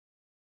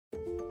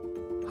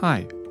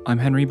Hi, I'm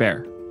Henry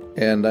Bear.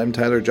 And I'm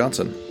Tyler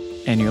Johnson.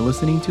 And you're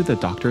listening to The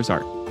Doctor's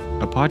Art,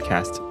 a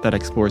podcast that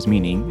explores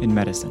meaning in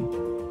medicine.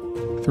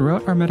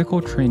 Throughout our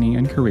medical training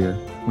and career,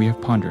 we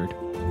have pondered,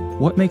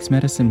 what makes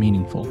medicine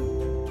meaningful?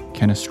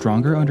 Can a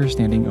stronger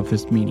understanding of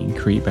this meaning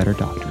create better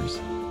doctors?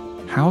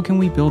 How can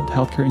we build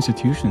healthcare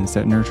institutions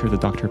that nurture the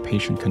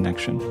doctor-patient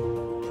connection?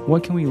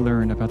 What can we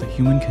learn about the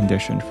human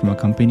condition from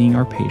accompanying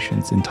our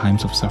patients in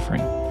times of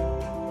suffering?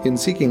 In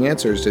seeking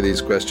answers to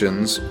these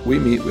questions, we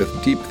meet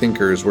with deep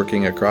thinkers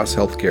working across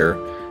healthcare,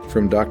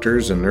 from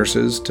doctors and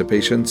nurses to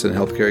patients and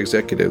healthcare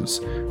executives,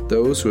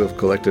 those who have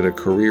collected a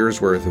career's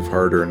worth of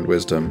hard-earned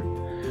wisdom.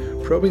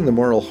 Probing the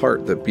moral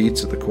heart that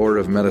beats at the core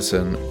of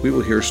medicine, we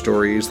will hear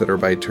stories that are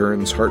by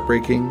turns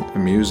heartbreaking,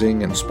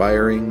 amusing,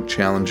 inspiring,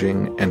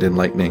 challenging, and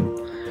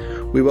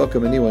enlightening. We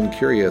welcome anyone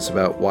curious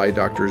about why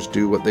doctors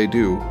do what they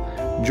do.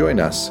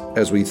 Join us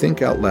as we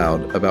think out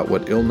loud about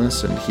what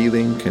illness and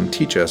healing can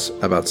teach us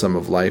about some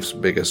of life's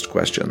biggest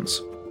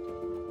questions.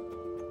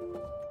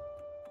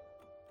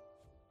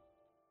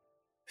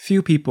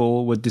 Few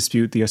people would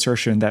dispute the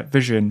assertion that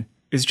vision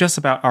is just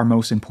about our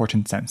most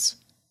important sense.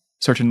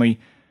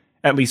 Certainly,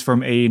 at least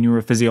from a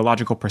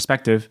neurophysiological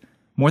perspective,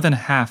 more than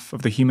half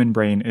of the human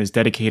brain is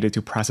dedicated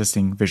to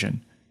processing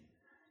vision.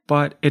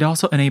 But it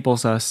also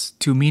enables us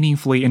to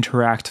meaningfully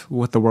interact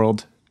with the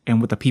world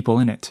and with the people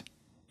in it,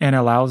 and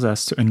allows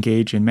us to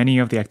engage in many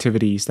of the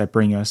activities that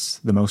bring us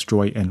the most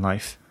joy in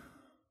life.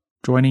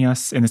 Joining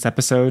us in this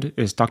episode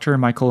is Dr.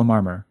 Michael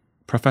Marmor,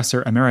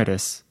 Professor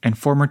Emeritus and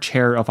former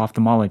Chair of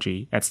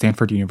Ophthalmology at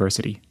Stanford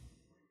University.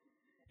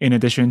 In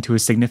addition to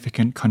his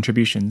significant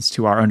contributions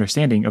to our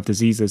understanding of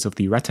diseases of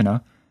the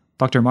retina,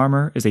 Dr.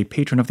 Marmor is a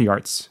patron of the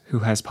arts who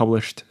has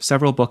published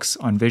several books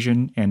on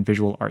vision and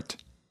visual art.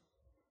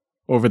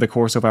 Over the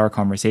course of our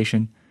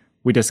conversation,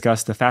 we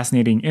discussed the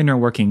fascinating inner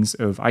workings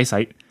of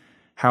eyesight,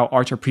 how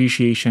art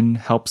appreciation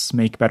helps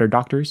make better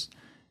doctors,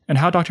 and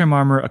how Dr.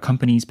 Marmor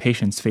accompanies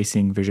patients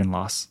facing vision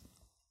loss.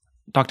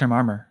 Dr.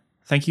 Marmor,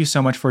 thank you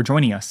so much for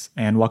joining us,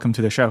 and welcome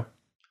to the show.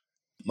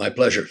 My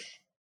pleasure.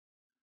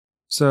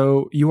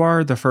 So, you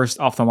are the first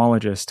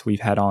ophthalmologist we've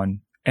had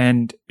on,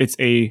 and it's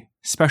a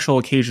special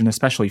occasion,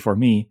 especially for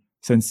me,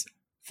 since,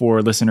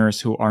 for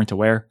listeners who aren't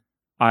aware,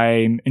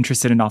 I'm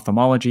interested in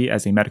ophthalmology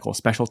as a medical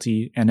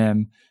specialty and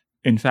am,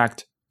 in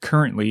fact,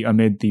 currently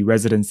amid the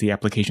residency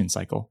application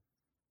cycle.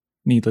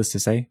 Needless to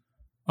say,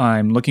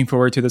 I'm looking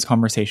forward to this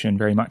conversation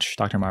very much,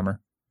 Dr. Marmor.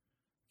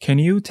 Can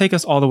you take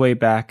us all the way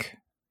back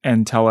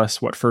and tell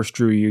us what first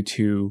drew you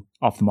to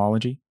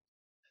ophthalmology?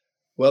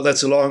 Well,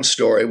 that's a long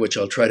story, which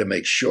I'll try to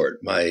make short.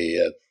 My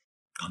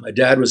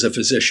dad was a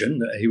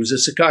physician. He was a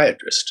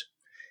psychiatrist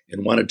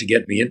and wanted to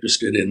get me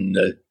interested in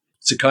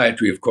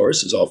psychiatry, of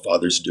course, as all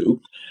fathers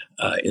do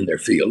in their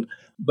field.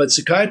 But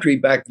psychiatry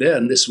back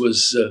then, this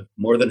was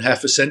more than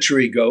half a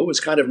century ago, was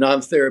kind of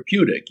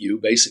non-therapeutic. You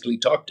basically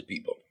talked to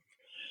people,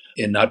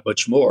 and not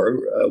much more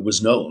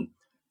was known.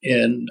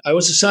 And I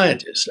was a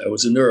scientist. I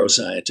was a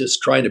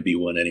neuroscientist, trying to be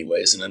one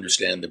anyways, and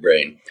understand the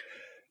brain.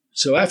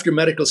 So after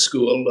medical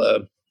school,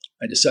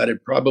 I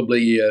decided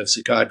probably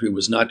psychiatry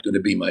was not going to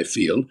be my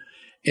field.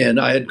 And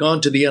I had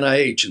gone to the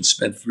NIH and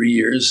spent 3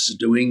 years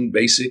doing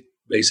basic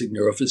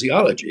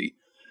neurophysiology.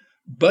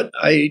 But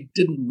I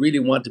didn't really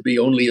want to be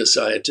only a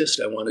scientist.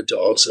 I wanted to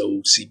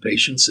also see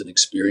patients and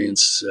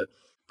experience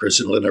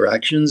personal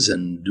interactions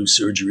and do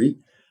surgery.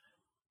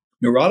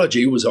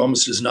 Neurology was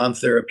almost as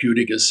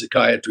non-therapeutic as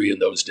psychiatry in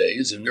those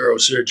days, and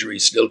neurosurgery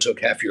still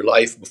took half your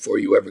life before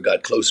you ever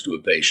got close to a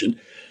patient.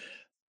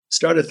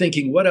 Started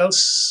thinking what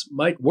else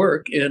might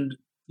work, and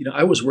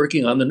I was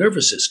working on the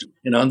nervous system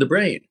and on the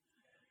brain.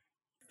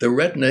 The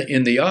retina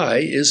in the eye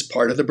is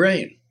part of the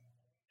brain.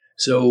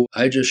 So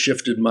I just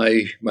shifted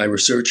my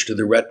research to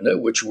the retina,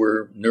 which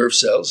were nerve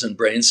cells and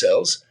brain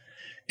cells,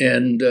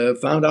 and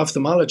found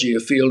ophthalmology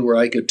a field where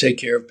I could take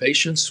care of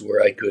patients,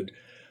 where I could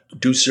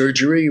do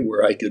surgery,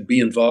 where I could be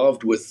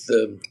involved with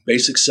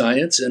basic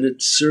science, and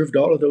it served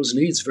all of those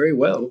needs very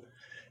well.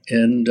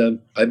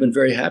 And I've been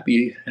very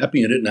happy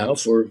in it now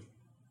for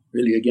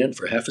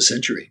half a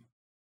century.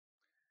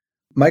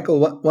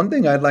 Michael, one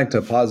thing I'd like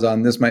to pause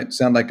on, this might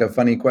sound like a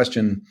funny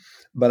question,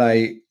 but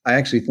I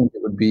actually think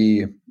it would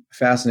be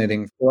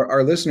fascinating for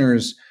our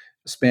listeners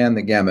span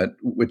the gamut,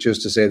 which is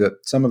to say that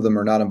some of them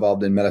are not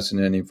involved in medicine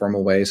in any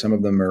formal way. Some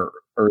of them are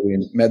early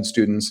med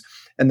students.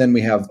 And then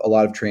we have a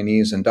lot of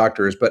trainees and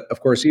doctors. But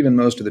of course, even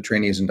most of the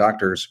trainees and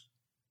doctors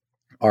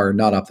are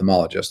not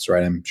ophthalmologists,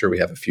 right? I'm sure we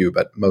have a few,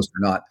 but most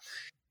are not.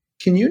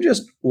 Can you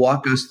just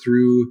walk us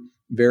through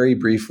very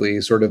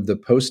briefly sort of the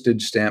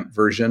postage stamp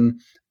version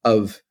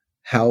of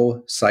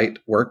how sight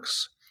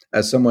works?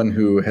 As someone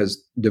who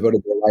has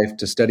devoted their life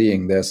to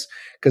studying this.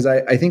 Because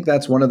I think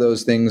that's one of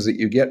those things that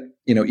you get,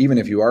 even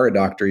if you are a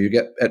doctor, you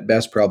get at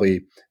best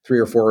probably 3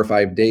 or 4 or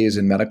 5 days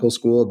in medical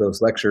school,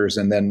 those lectures,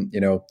 and then,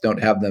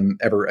 don't have them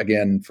ever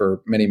again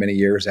for many, many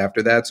years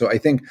after that. So I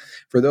think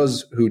for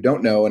those who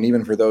don't know, and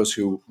even for those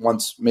who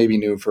once maybe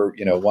knew for,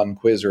 one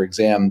quiz or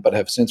exam, but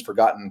have since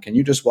forgotten, can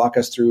you just walk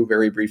us through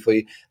very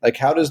briefly, like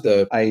how does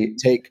the eye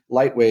take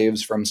light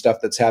waves from stuff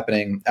that's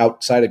happening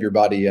outside of your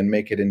body and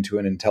make it into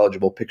an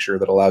intelligible picture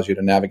that allows you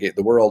to navigate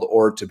the world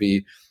or to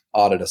be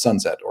odd at a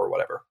sunset or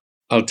whatever?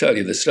 I'll tell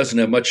you, this doesn't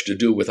have much to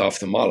do with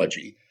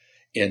ophthalmology.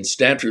 And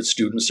Stanford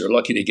students are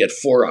lucky to get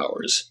 4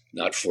 hours,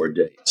 not 4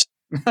 days.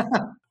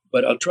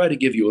 But I'll try to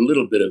give you a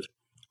little bit of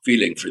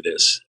feeling for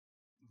this.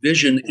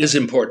 Vision is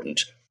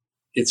important.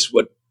 It's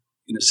what,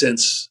 in a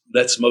sense,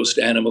 lets most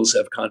animals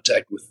have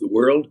contact with the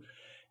world.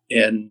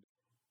 And,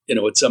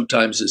 it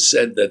sometimes is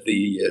said that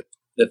the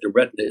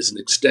retina is an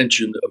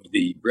extension of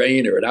the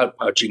brain or an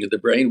outpouching of the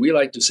brain. We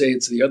like to say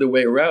it's the other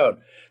way around.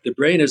 The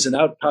brain is an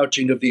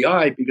outpouching of the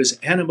eye because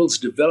animals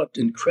developed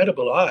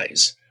incredible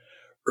eyes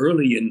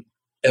early in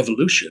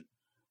evolution,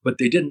 but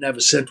they didn't have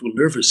a central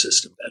nervous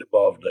system that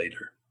evolved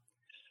later.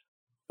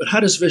 But how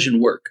does vision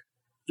work?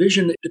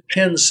 Vision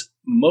depends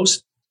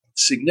most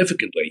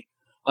significantly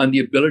on the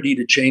ability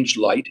to change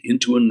light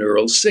into a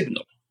neural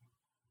signal.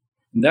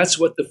 And that's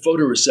what the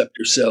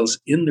photoreceptor cells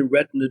in the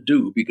retina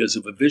do because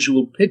of a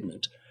visual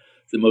pigment.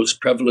 The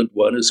most prevalent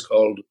one is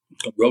called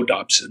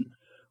rhodopsin,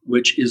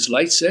 which is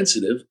light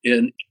sensitive,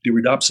 and the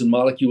rhodopsin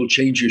molecule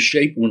changes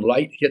shape when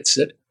light hits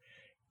it.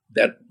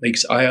 That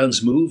makes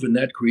ions move, and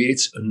that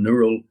creates a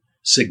neural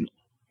signal.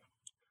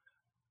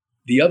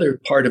 The other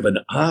part of an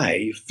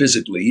eye,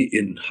 physically,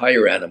 in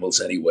higher animals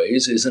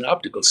anyways, is an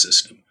optical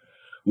system,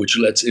 which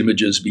lets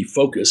images be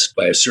focused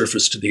by a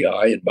surface to the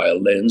eye and by a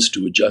lens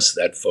to adjust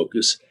that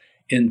focus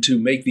and to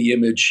make the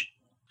image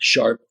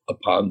sharp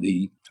upon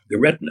the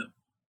retina.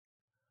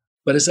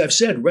 But as I've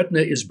said,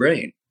 retina is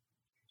brain.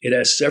 It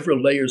has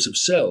several layers of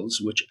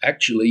cells which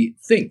actually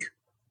think.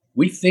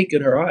 We think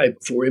in our eye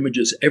before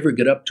images ever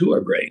get up to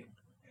our brain.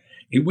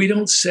 And we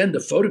don't send a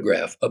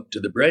photograph up to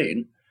the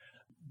brain.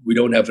 We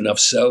don't have enough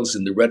cells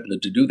in the retina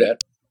to do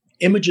that.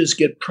 Images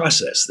get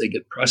processed. They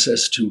get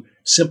processed to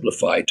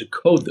simplify, to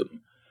code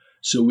them.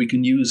 So we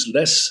can use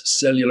less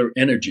cellular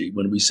energy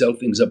when we sell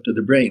things up to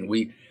the brain.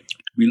 We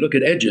look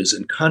at edges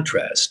and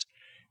contrast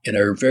and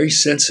are very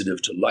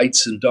sensitive to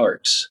lights and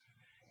darks.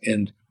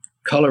 And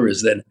color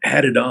is then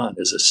added on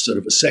as a sort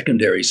of a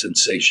secondary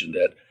sensation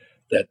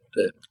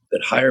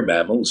that higher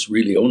mammals,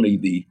 really only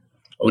the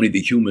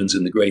humans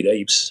and the great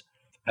apes,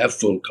 have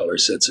full color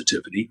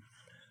sensitivity.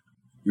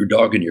 Your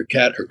dog and your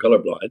cat are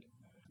colorblind,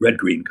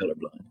 red-green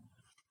colorblind.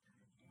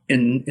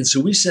 And so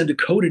we send a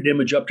coded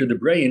image up to the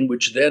brain,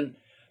 which then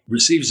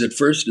receives it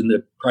first in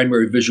the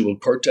primary visual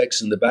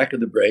cortex in the back of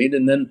the brain,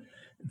 and then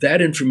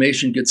that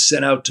information gets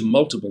sent out to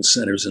multiple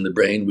centers in the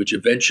brain, which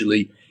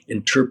eventually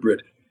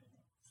interpret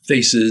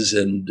faces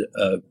and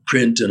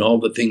print and all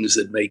the things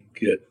that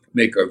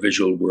make our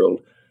visual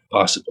world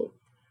possible.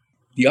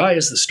 The eye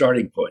is the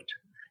starting point,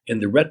 and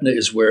the retina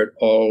is where it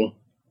all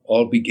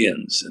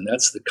begins, and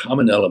that's the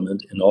common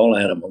element in all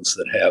animals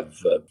that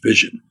have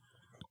vision.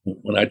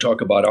 When I talk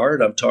about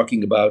art, I'm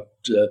talking about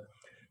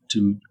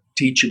to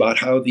teach about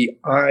how the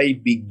eye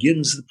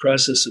begins the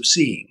process of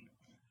seeing,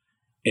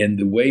 and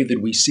the way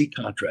that we see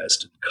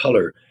contrast and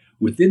color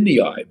within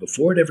the eye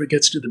before it ever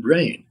gets to the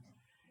brain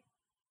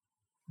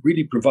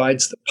really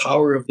provides the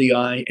power of the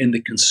eye and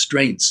the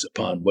constraints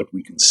upon what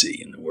we can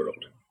see in the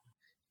world.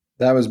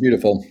 That was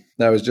beautiful.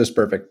 That was just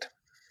perfect.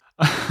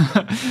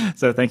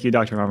 So thank you,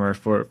 Dr. Marmor,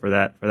 for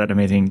that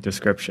amazing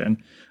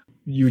description.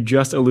 You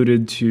just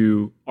alluded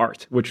to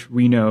art, which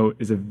we know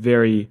is a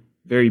very,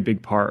 very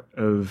big part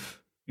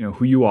of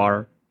who you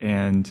are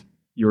and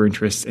your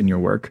interests in your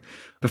work.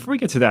 Before we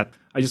get to that,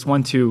 I just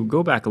want to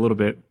go back a little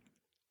bit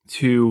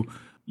to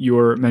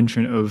your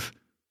mention of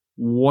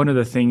one of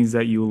the things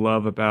that you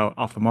love about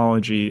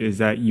ophthalmology is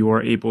that you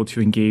are able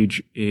to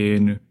engage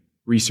in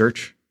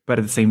research, but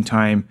at the same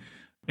time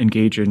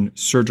engage in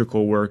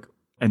surgical work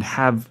and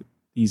have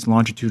these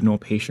longitudinal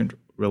patient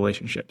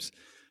relationships.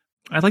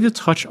 I'd like to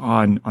touch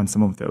on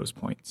some of those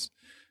points.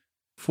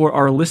 For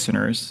our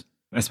listeners,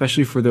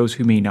 especially for those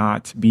who may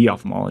not be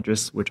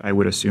ophthalmologists, which I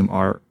would assume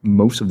are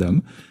most of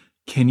them,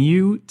 can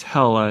you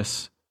tell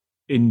us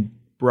in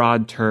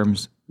broad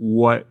terms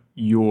what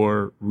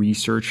your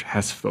research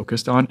has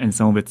focused on and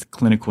some of its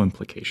clinical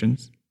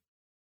implications?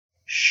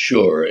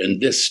 Sure, and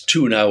this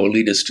too now will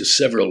lead us to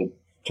several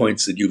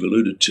points that you've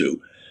alluded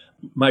to.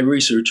 My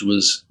research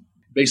was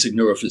basic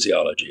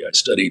neurophysiology. I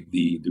studied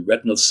the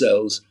retinal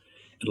cells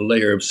and a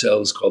layer of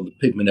cells called the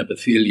pigment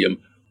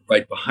epithelium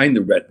right behind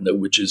the retina,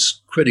 which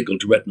is critical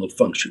to retinal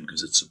function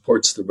because it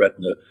supports the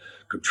retina,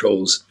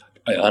 controls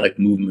ionic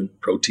movement,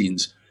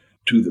 proteins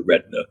to the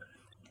retina.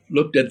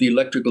 Looked at the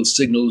electrical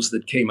signals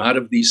that came out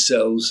of these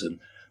cells and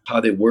how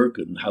they work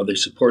and how they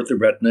support the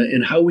retina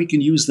and how we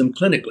can use them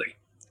clinically.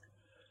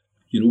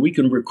 We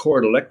can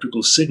record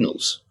electrical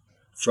signals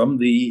from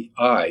the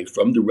eye,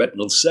 from the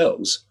retinal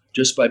cells,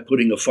 just by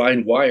putting a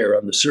fine wire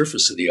on the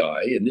surface of the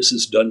eye. And this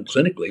is done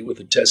clinically with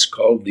a test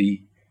called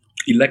the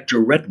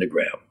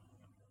electroretinogram.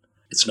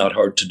 It's not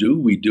hard to do.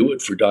 We do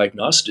it for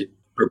diagnostic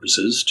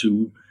purposes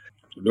to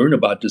learn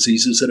about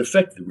diseases that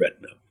affect the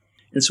retina.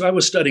 And so I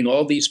was studying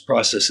all these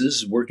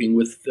processes, working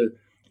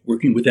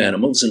with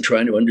animals and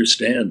trying to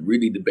understand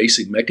really the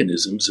basic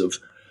mechanisms of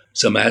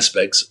some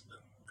aspects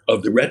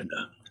of the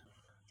retina.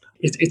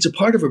 It's a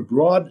part of a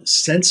broad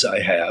sense I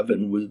have,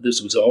 and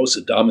this was always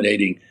a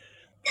dominating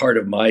part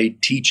of my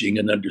teaching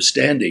and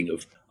understanding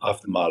of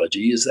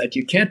ophthalmology, is that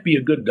you can't be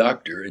a good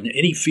doctor in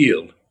any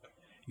field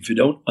if you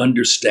don't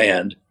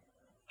understand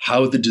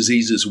how the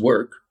diseases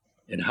work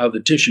and how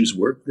the tissues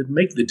work that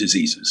make the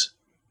diseases.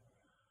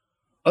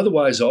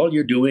 Otherwise, all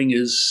you're doing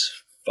is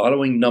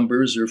following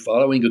numbers or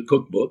following a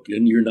cookbook,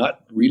 and you're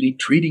not really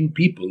treating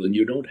people, and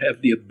you don't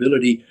have the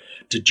ability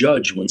to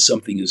judge when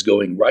something is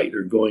going right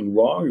or going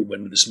wrong, or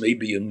when this may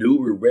be a new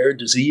or rare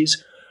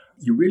disease.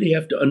 You really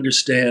have to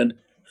understand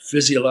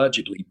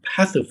physiologically,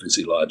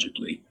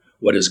 pathophysiologically,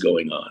 what is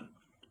going on.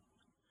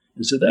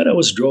 And so that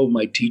always drove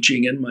my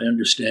teaching and my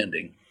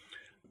understanding.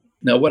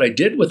 Now, what I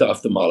did with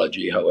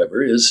ophthalmology,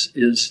 however, is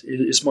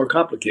more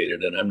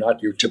complicated, and I'm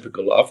not your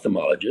typical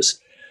ophthalmologist.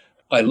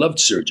 I loved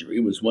surgery.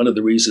 It was one of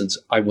the reasons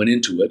I went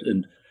into it,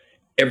 and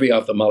every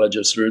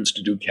ophthalmologist learns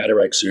to do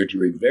cataract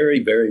surgery very,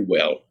 very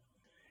well.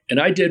 And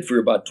I did for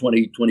about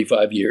 20,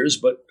 25 years,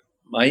 but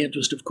my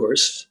interest, of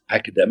course,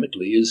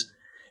 academically is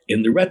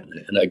in the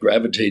retina, and I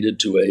gravitated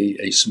to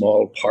a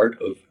small part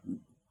of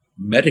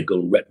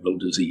medical retinal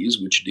disease,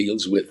 which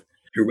deals with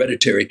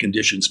hereditary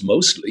conditions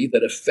mostly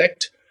that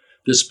affect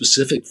the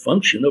specific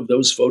function of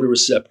those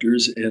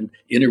photoreceptors and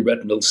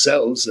interretinal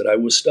cells that I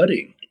was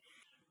studying.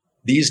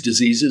 These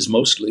diseases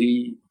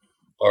mostly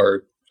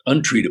are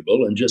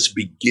untreatable and just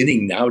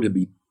beginning now to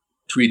be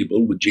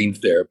treatable with gene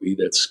therapy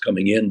that's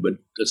coming in but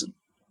doesn't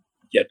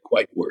yet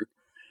quite work.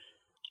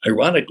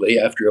 Ironically,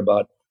 after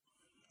about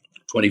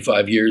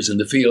 25 years in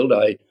the field,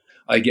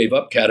 I gave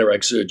up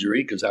cataract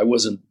surgery because I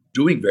wasn't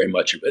doing very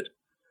much of it,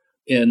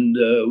 and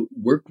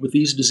worked with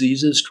these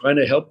diseases, trying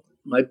to help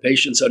my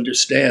patients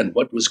understand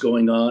what was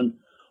going on,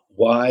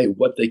 why,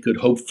 what they could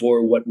hope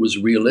for, what was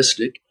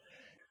realistic.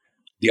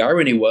 The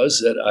irony was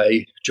that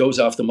I chose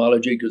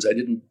ophthalmology because I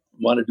didn't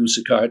want to do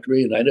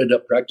psychiatry, and I ended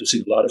up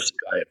practicing a lot of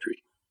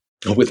psychiatry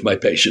with my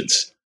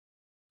patients.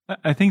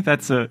 I think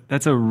that's a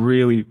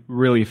really,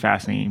 really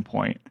fascinating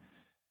point.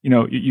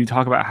 You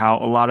talk about how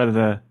a lot of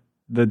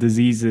the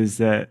diseases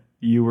that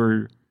you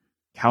were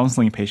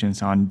counseling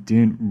patients on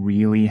didn't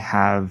really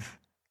have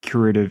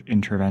curative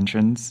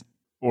interventions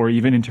or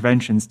even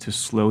interventions to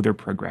slow their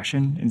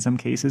progression in some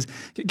cases.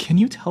 Can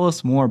you tell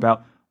us more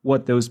about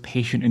what those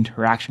patient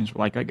interactions were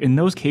like? Like in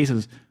those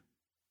cases,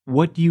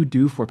 what do you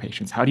do for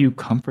patients? How do you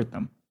comfort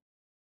them?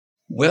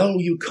 Well,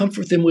 you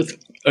comfort them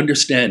with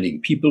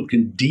understanding. People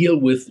can deal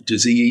with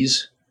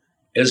disease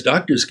as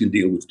doctors can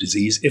deal with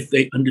disease if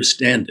they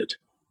understand it.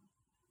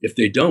 If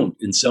they don't,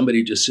 and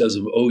somebody just says,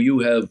 oh, you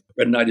have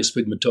retinitis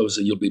pigmentosa,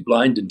 you'll be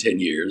blind in 10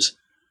 years,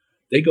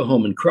 they go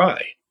home and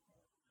cry.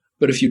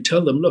 But if you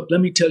tell them, look,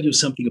 let me tell you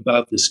something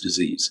about this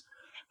disease,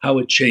 how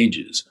it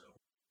changes,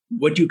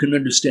 what you can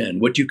understand,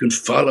 what you can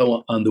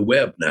follow on the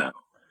web now,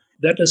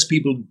 that lets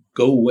people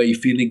go away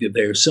feeling that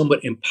they are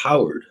somewhat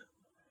empowered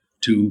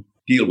to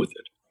deal with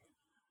it.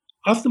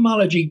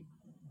 Ophthalmology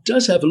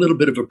does have a little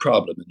bit of a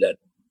problem in that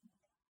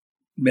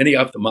many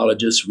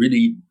ophthalmologists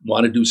really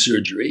want to do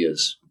surgery,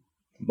 as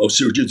most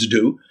surgeons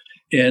do,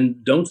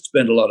 and don't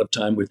spend a lot of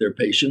time with their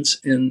patients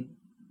and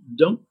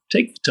don't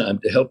take the time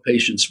to help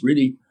patients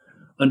really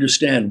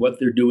understand what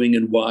they're doing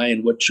and why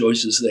and what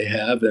choices they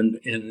have. And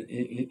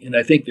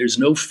I think there's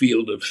no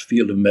field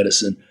of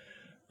medicine,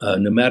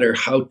 no matter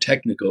how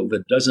technical,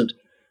 that doesn't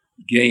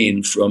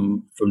gain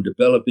from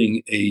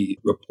developing a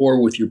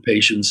rapport with your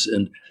patients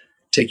and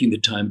taking the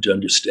time to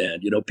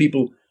understand.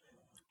 People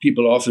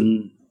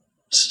often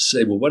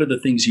say, well, what are the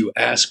things you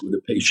ask when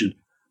a patient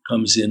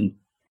comes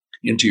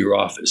into your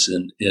office?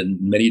 And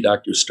many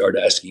doctors start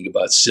asking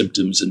about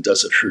symptoms and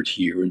does it hurt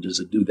here and does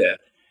it do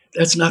that?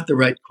 That's not the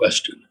right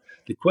question.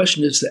 The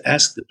question is to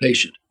ask the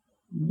patient,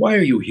 why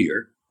are you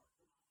here?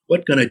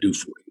 What can I do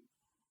for you?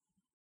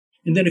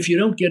 And then if you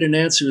don't get an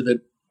answer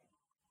that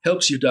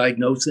helps you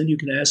diagnose, then you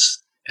can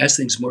ask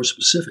things more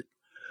specific.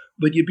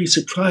 But you'd be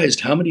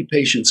surprised how many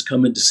patients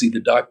come in to see the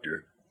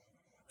doctor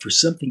for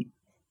something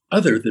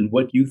other than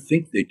what you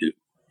think they do.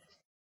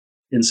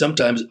 And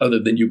sometimes other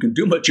than you can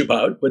do much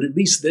about, but at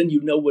least then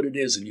you know what it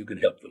is and you can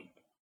help them.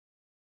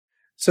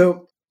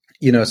 So,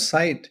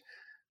 sight,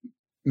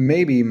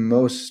 maybe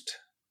most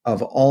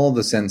of all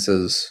the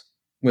senses,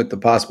 with the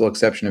possible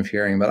exception of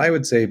hearing, but I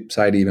would say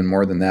sight even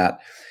more than that,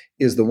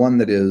 is the one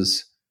that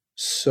is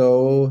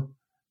so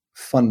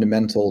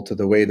fundamental to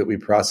the way that we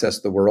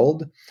process the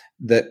world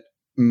that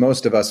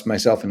most of us,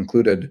 myself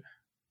included,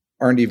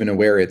 aren't even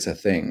aware it's a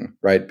thing,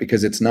 right?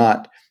 Because it's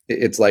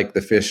like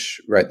the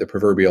fish, right? The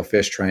proverbial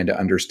fish trying to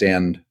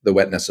understand the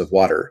wetness of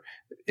water.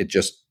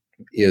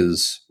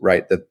 is,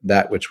 right?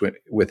 That which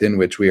within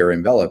which we are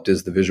enveloped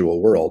is the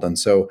visual world. And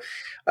so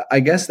I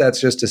guess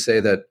that's just to say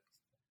that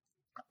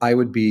I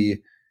would be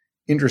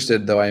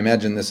interested, though I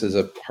imagine this is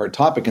a hard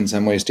topic in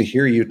some ways, to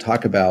hear you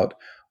talk about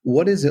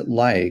what is it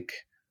like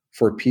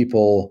for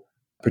people,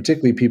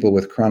 particularly people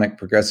with chronic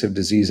progressive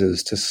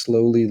diseases, to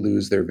slowly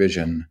lose their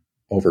vision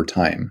over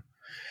time.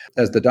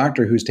 As the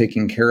doctor who's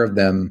taking care of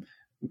them,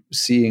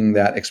 seeing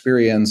that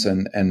experience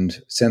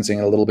and sensing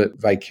it a little bit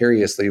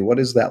vicariously, what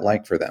is that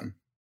like for them?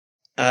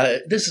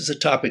 This is a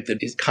topic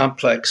that is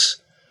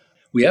complex.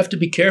 We have to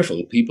be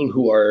careful. People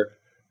who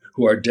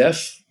are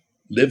deaf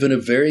live in a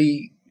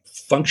very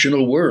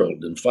functional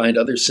world and find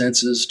other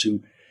senses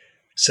to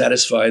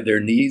satisfy their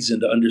needs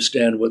and to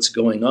understand what's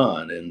going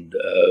on. And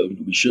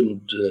we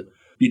shouldn't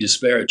be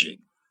disparaging.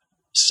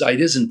 Sight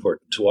is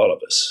important to all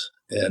of us.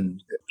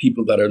 And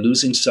people that are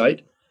losing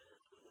sight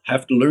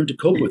have to learn to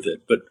cope with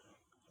it. But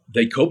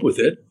they cope with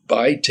it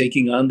by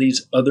taking on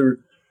these other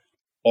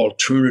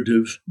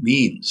alternative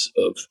means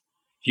of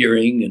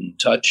hearing and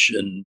touch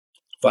and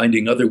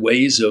finding other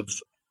ways of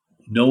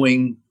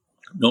knowing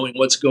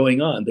what's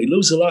going on. They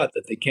lose a lot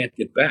that they can't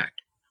get back.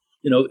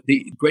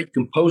 The great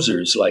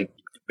composers like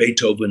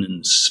Beethoven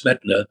and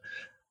Smetana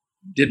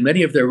did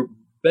many of their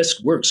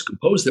best works,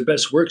 composed their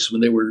best works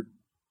when they were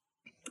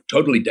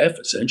totally deaf,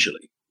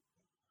 essentially.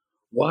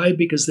 Why?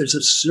 Because there's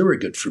a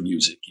surrogate for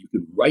music. You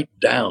can write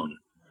down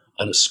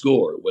on a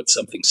score what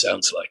something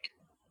sounds like.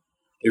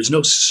 There's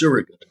no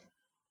surrogate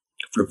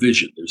for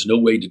vision. There's no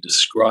way to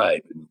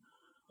describe in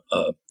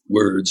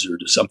words or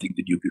to something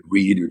that you could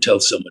read or tell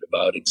someone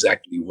about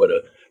exactly what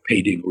a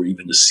painting or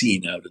even a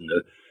scene out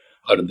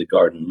in the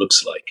garden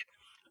looks like.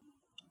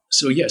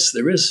 So yes,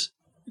 there is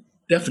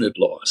definite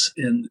loss,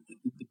 and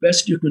the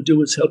best you can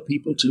do is help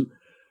people to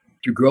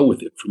grow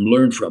with it,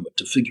 learn from it,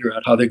 to figure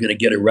out how they're going to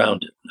get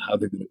around it and how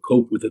they're going to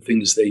cope with the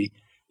things they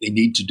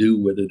need to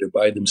do, whether they're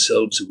by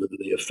themselves or whether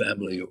they have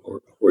family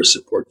or a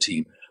support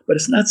team. But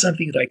it's not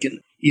something that I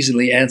can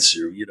easily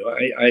answer.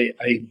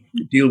 I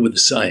deal with the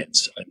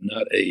science. I'm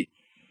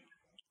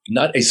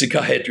not a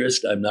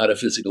psychiatrist. I'm not a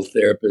physical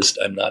therapist.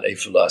 I'm not a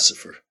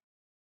philosopher.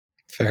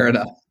 Fair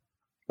enough.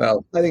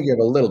 Well, I think you have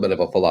a little bit of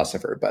a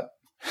philosopher, but...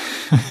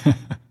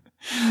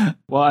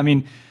 Well, I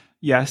mean,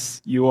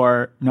 yes, you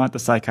are not the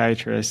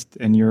psychiatrist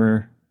and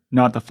you're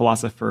not the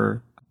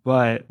philosopher,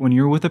 but when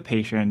you're with a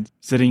patient,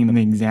 sitting in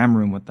the exam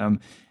room with them,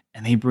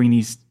 and they bring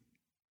these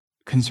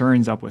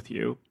concerns up with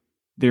you,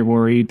 they're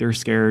worried, they're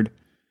scared,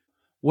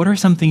 what are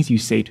some things you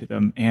say to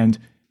them? And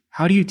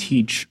how do you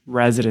teach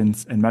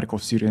residents and medical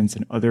students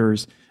and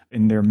others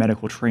in their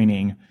medical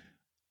training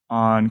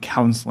on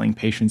counseling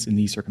patients in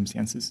these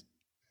circumstances?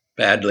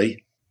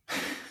 Badly.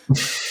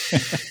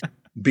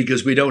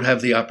 Because we don't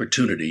have the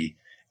opportunity,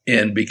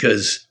 and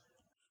because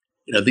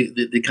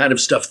the kind of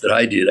stuff that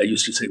I did, I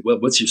used to say, well,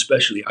 what's your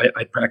specialty?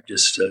 I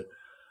practiced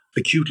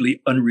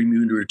acutely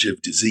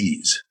unremunerative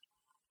disease,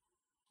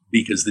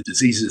 because the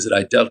diseases that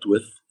I dealt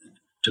with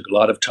took a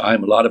lot of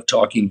time, a lot of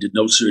talking, did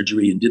no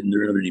surgery, and didn't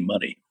earn any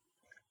money.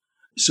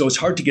 So it's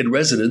hard to get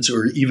residents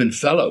or even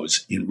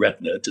fellows in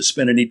retina to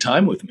spend any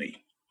time with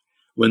me.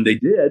 When they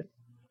did,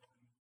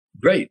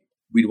 great.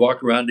 We'd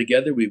walk around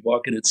together. We'd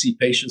walk in and see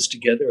patients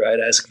together. I'd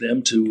ask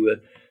them to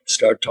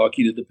start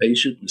talking to the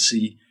patient and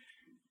see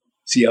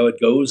how it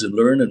goes and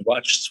learn and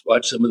watch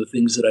some of the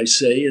things that I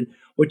say. And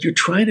what you're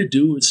trying to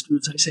do is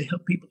I say,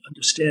 help people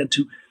understand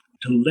to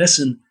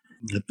lessen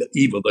the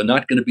evil. They're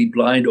not going to be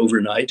blind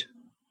overnight.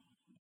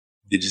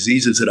 The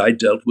diseases that I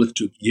dealt with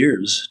took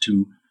years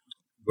to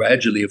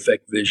gradually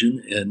affect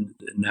vision. And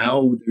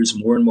now there's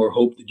more and more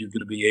hope that you're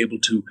going to be able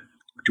to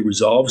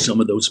resolve some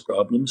of those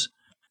problems.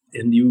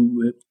 And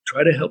you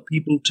try to help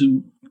people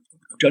to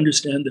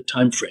understand the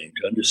time frame,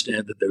 to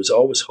understand that there's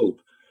always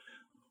hope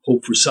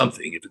for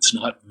something. If it's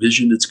not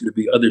vision, it's going to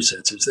be other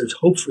senses. There's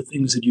hope for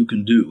things that you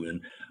can do.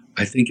 And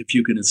I think if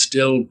you can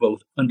instill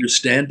both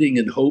understanding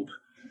and hope,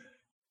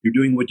 you're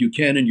doing what you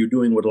can, and you're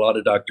doing what a lot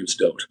of doctors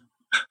don't.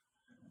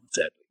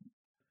 Sadly.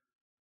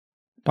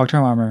 Dr.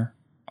 Marmor,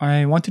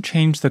 I want to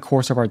change the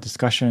course of our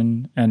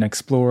discussion and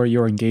explore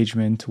your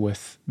engagement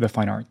with the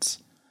fine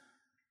arts.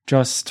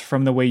 Just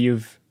from the way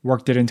you've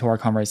worked it into our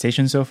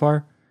conversation so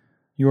far,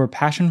 your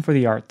passion for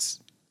the arts,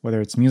 whether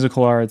it's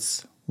musical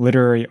arts,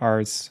 literary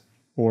arts,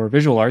 or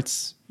visual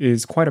arts,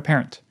 is quite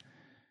apparent.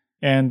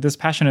 And this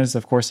passion is,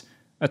 of course,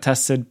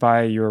 attested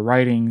by your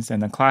writings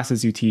and the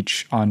classes you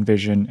teach on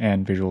vision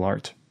and visual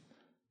art.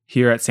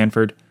 Here at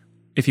Stanford,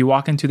 if you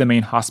walk into the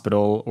main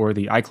hospital or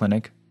the eye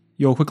clinic,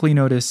 you'll quickly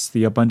notice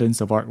the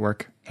abundance of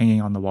artwork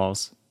hanging on the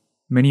walls,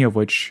 many of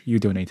which you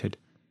donated.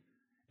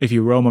 If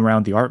you roam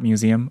around the art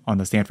museum on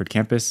the Stanford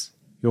campus,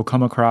 you'll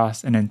come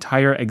across an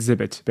entire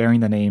exhibit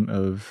bearing the name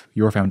of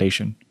your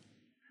foundation.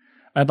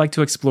 I'd like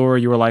to explore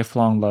your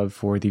lifelong love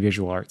for the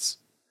visual arts.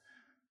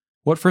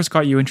 What first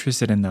got you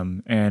interested in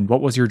them, and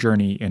what was your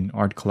journey in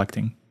art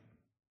collecting?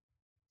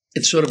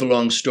 It's sort of a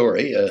long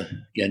story,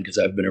 again, because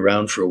I've been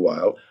around for a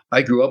while.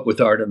 I grew up with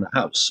art in the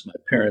house. My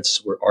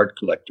parents were art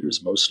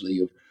collectors, mostly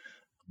of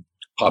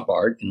pop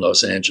art in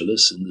Los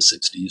Angeles in the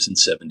 60s and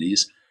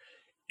 70s.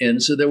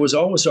 And so there was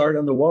always art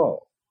on the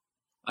wall.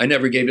 I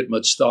never gave it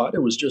much thought.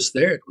 It was just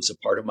there. It was a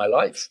part of my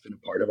life and a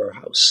part of our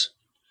house.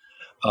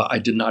 I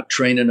did not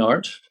train in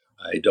art.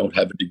 I don't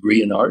have a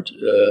degree in art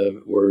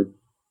or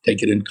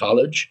take it in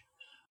college.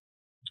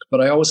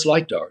 But I always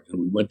liked art.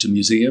 And we went to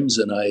museums,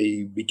 and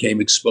I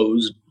became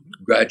exposed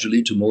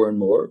gradually to more and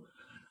more.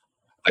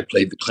 I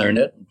played the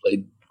clarinet and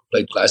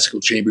played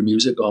classical chamber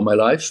music all my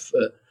life.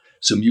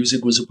 So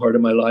music was a part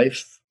of my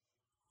life.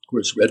 Of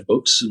course, read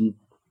books and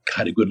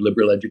had a good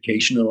liberal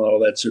education and all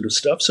that sort of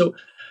stuff. So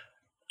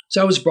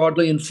I was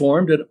broadly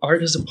informed, and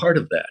art is a part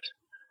of that.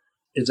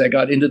 As I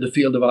got into the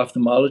field of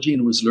ophthalmology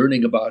and was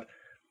learning about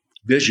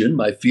vision,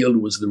 my field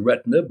was the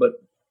retina,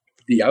 but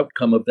the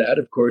outcome of that,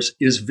 of course,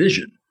 is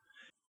vision.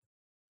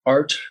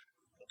 Art,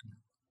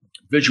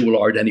 visual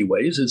art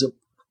anyways, is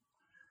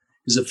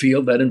a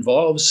field that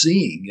involves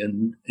seeing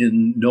and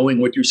in knowing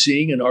what you're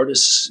seeing, and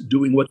artists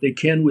doing what they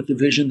can with the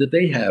vision that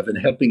they have and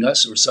helping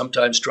us, or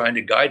sometimes trying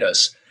to guide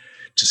us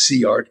to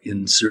see art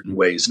in certain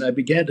ways. And I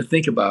began to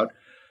think about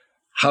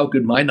how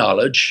could my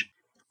knowledge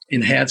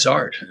enhance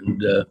art?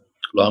 And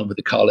along with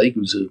a colleague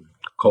who's a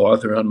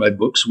co-author on my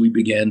books, we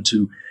began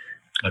to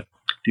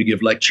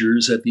give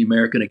lectures at the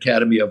American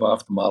Academy of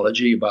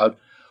Ophthalmology about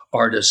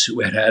artists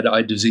who had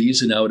eye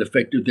disease and how it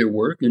affected their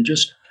work, and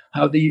just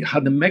how the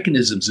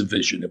mechanisms of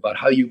vision, about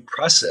how you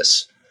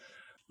process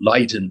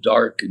light and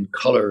dark and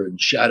color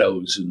and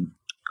shadows and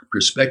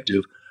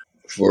perspective.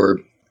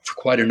 For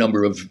quite a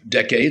number of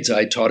decades,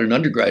 I taught an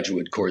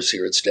undergraduate course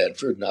here at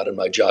Stanford, not in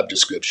my job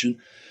description,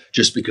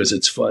 just because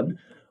it's fun.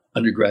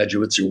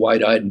 Undergraduates are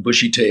wide-eyed and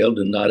bushy-tailed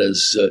and not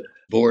as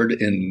bored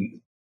and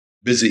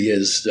busy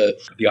as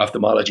the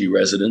ophthalmology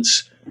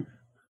residents,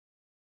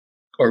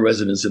 or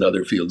residents in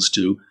other fields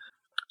too.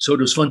 So it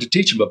was fun to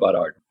teach them about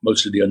art.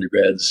 Most of the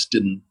undergrads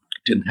didn't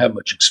have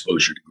much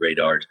exposure to great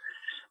art.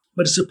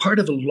 But it's a part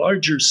of a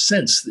larger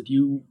sense that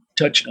you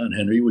touched on,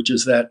 Henry, which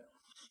is that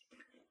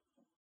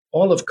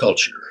all of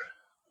culture,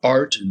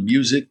 art and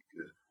music,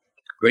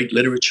 great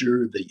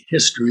literature, the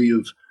history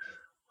of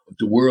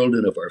the world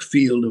and of our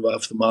field of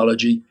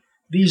ophthalmology,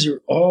 these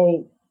are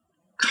all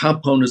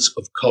components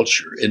of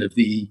culture and of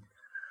the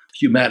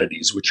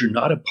humanities, which are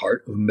not a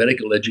part of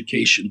medical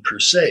education per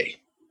se.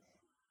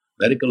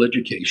 Medical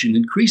education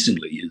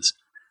increasingly is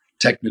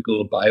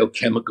technical,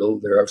 biochemical.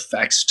 There are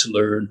facts to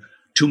learn,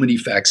 too many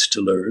facts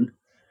to learn.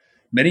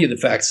 Many of the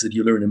facts that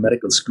you learn in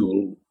medical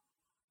school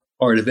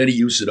aren't of any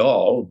use at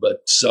all,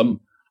 but some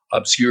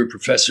obscure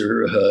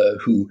professor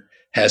who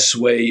has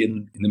sway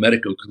in the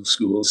medical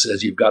school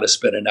says you've got to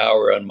spend an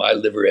hour on my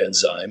liver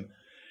enzyme.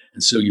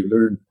 And so you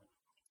learn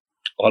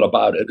all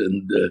about it,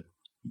 and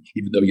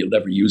even though you'll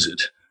never use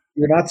it.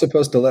 You're not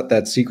supposed to let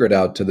that secret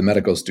out to the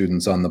medical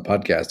students on the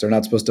podcast. They're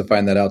not supposed to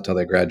find that out till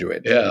they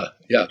graduate. Yeah.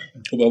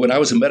 Well, when I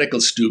was a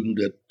medical student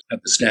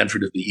at the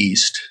Stanford of the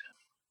East,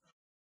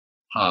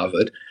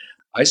 Harvard,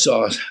 I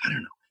saw,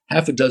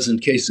 half a dozen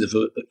cases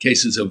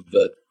of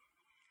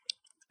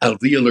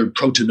alveolar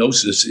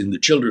proteinosis in the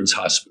children's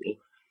hospital,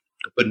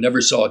 but never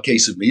saw a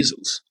case of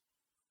measles.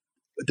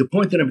 But the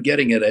point that I'm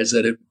getting at is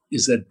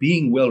that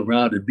being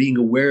well-rounded, being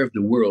aware of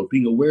the world,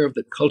 being aware of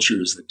the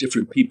cultures that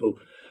different people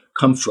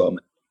come from,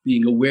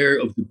 being aware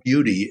of the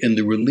beauty and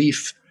the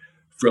relief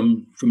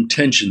from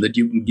tension that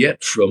you can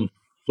get from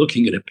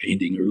looking at a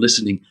painting or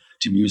listening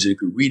to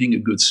music or reading a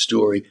good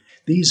story,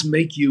 these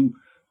make you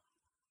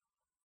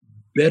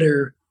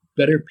better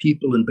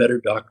people and better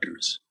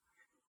doctors,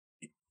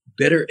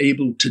 better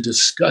able to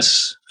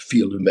discuss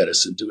field of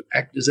medicine, to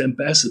act as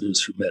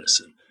ambassadors for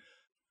medicine.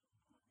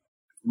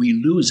 We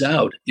lose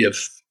out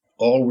if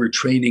all we're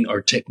training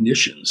are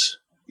technicians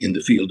in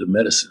the field of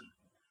medicine.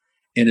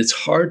 And it's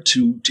hard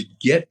to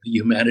get the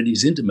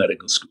humanities into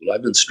medical school.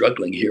 I've been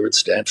struggling here at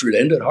Stanford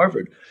and at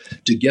Harvard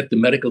to get the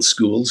medical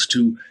schools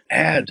to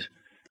add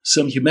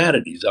some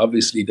humanities.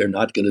 Obviously, they're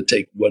not going to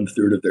take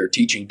 1/3 of their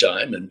teaching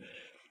time and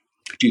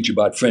teach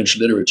about French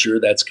literature.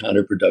 That's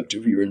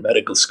counterproductive. You're in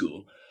medical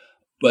school.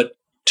 But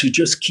to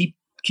just keep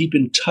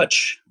in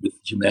touch with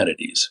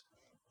humanities.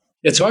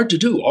 It's hard to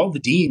do. All the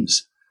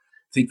deans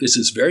think this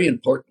is very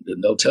important,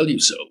 and they'll tell you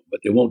so, but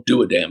they won't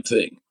do a damn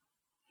thing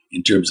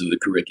in terms of the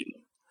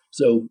curriculum.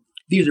 So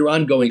these are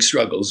ongoing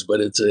struggles,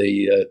 but it's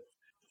a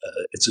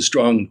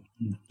strong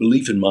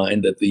belief in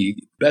mine that the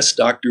best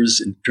doctors,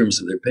 in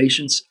terms of their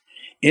patients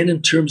and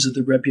in terms of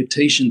the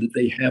reputation that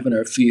they have in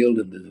our field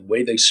and the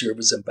way they serve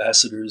as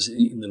ambassadors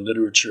in the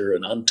literature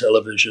and on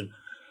television,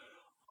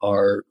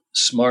 are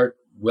smart,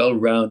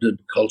 well-rounded,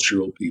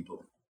 cultural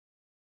people.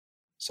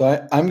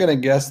 So I'm going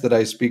to guess that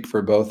I speak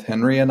for both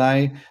Henry and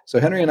I. So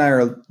Henry and I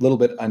are a little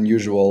bit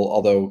unusual,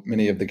 although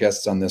many of the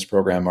guests on this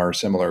program are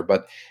similar,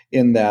 but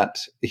in that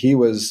he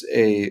was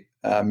a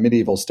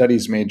medieval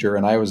studies major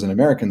and I was an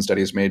American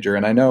studies major.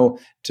 And I know,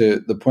 to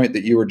the point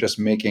that you were just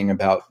making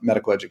about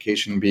medical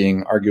education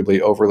being arguably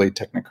overly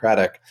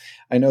technocratic,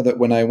 I know that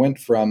when I went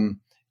from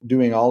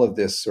doing all of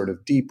this sort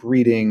of deep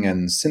reading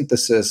and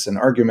synthesis and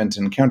argument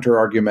and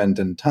counter-argument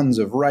and tons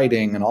of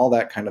writing and all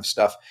that kind of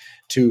stuff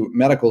to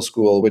medical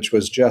school, which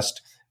was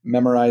just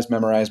memorize,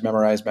 memorize,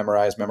 memorize,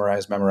 memorize,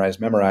 memorize, memorize,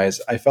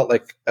 memorize. I felt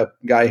like a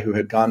guy who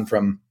had gone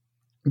from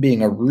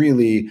being a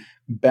really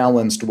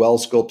balanced,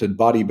 well-sculpted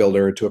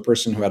bodybuilder to a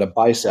person who had a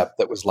bicep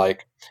that was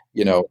like,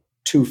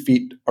 2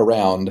 feet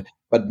around,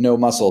 but no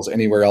muscles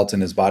anywhere else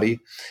in his body.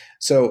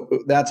 So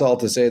that's all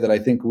to say that I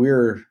think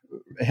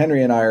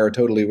Henry and I are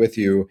totally with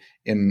you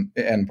and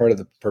part of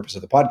the purpose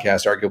of the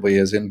podcast arguably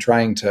is in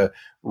trying to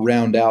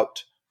round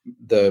out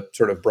the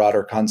sort of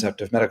broader concept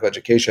of medical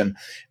education.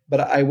 But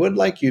I would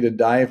like you to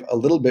dive a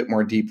little bit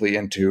more deeply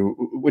into,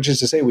 which is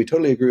to say, we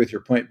totally agree with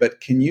your point, but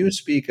can you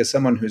speak as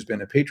someone who's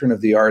been a patron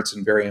of the arts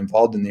and very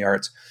involved in the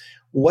arts,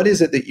 what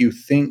is it that you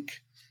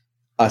think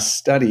a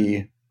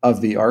study of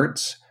the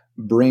arts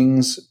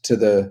brings to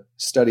the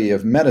study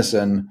of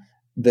medicine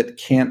that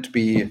can't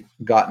be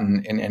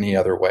gotten in any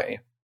other way?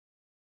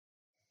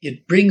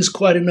 It brings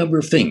quite a number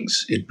of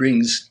things. It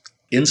brings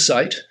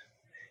insight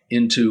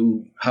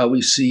into how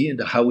we see,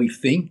 into how we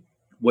think.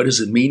 What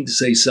does it mean to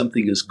say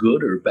something is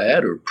good or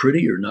bad or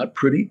pretty or not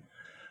pretty?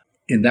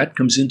 And that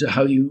comes into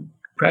how you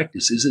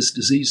practice. Is this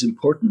disease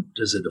important?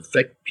 Does it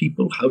affect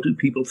people? How do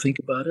people think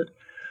about it?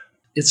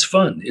 It's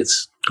fun.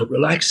 It's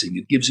relaxing.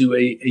 It gives you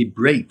a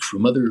break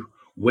from other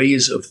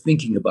ways of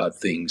thinking about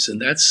things.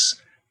 And that's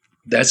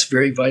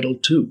very vital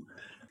too.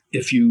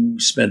 If you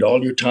spend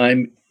all your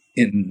time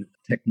in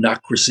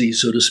technocracy,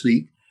 so to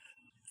speak,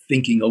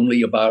 thinking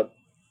only about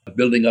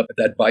building up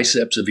that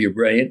biceps of your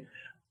brain,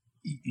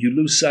 you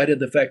lose sight of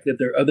the fact that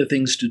there are other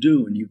things to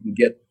do, and you can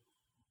get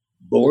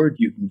bored,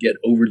 you can get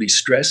overly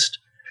stressed.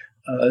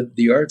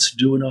 The arts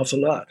do an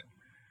awful lot.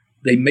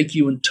 They make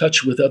you in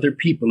touch with other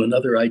people and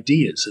other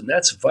ideas, and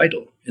that's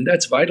vital. And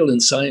that's vital in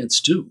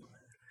science too.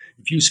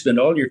 If you spend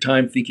all your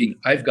time thinking,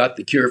 I've got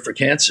the cure for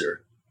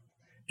cancer,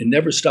 and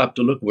never stop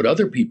to look what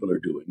other people are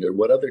doing or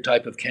what other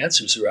type of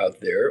cancers are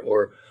out there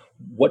or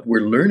what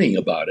we're learning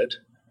about it,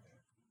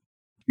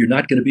 you're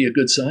not going to be a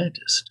good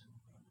scientist.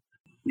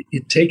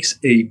 It takes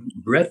a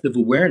breadth of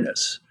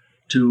awareness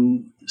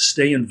to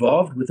stay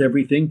involved with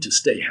everything, to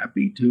stay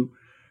happy, to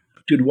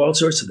do all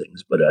sorts of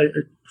things. But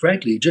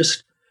frankly,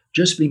 just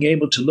being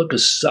able to look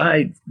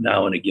aside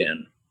now and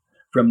again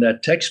from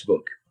that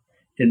textbook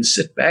and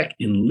sit back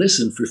and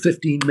listen for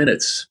 15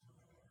 minutes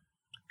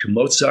to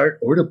Mozart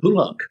or to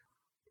Poulenc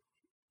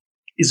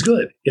is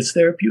good. It's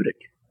therapeutic.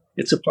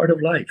 It's a part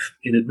of life,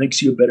 and it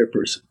makes you a better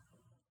person.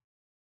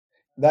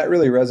 That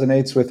really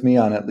resonates with me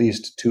on at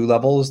least two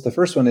levels. The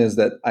first one is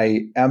that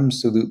I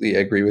absolutely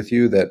agree with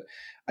you that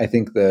I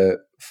think the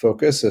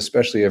focus,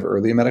 especially of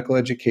early medical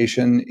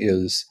education,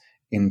 is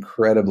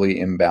incredibly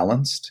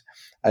imbalanced.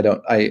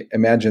 I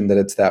imagine that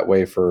it's that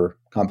way for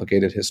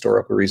complicated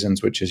historical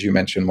reasons, which, as you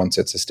mentioned, once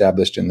it's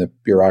established in the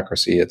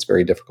bureaucracy, it's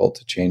very difficult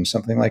to change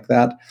something like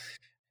that.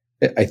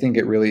 I think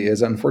it really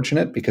is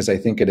unfortunate because I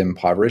think it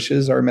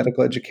impoverishes our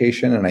medical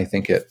education, and I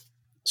think it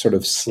sort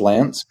of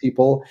slants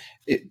people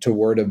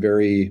toward a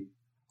very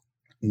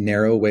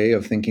narrow way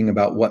of thinking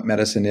about what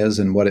medicine is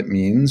and what it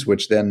means,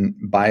 which then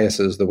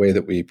biases the way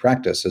that we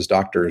practice as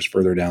doctors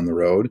further down the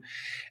road.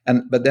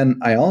 But then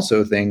I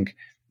also think,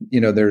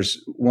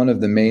 there's one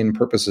of the main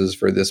purposes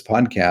for this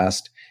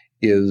podcast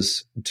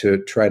is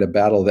to try to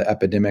battle the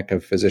epidemic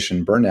of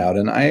physician burnout.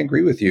 And I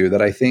agree with you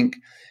that I think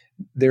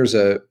there's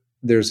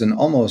an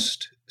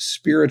almost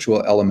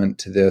spiritual element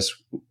to this,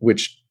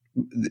 which,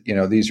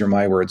 these are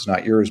my words,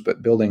 not yours,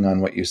 but building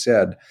on what you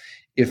said,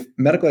 if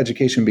medical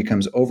education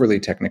becomes overly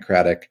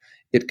technocratic,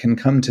 it can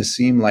come to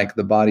seem like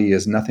the body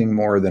is nothing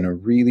more than a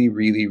really,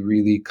 really,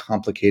 really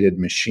complicated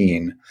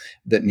machine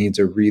that needs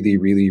a really,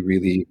 really,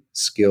 really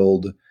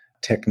skilled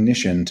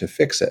technician to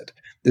fix it.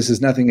 This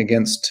is nothing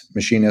against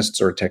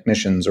machinists or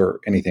technicians or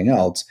anything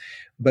else,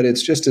 but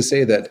it's just to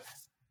say that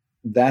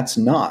that's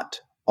not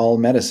all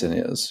medicine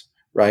is,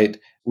 right?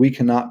 We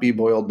cannot be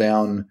boiled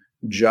down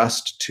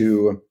just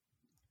to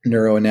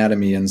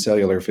neuroanatomy and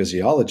cellular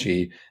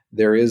physiology.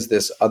 There is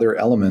this other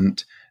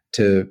element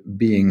to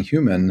being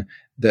human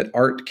that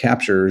art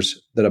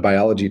captures that a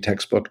biology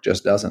textbook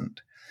just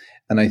doesn't.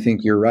 And I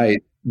think you're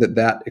right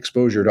that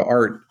exposure to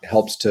art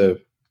helps to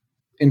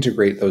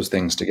integrate those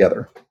things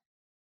together.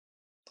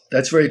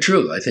 That's very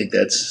true. I think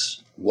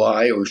that's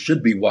why, or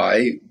should be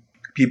why,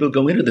 people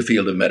go into the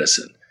field of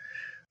medicine.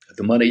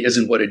 The money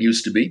isn't what it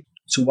used to be.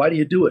 So why do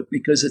you do it?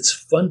 Because it's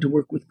fun to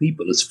work with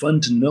people. It's fun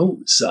to know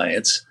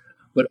science,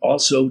 but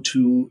also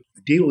to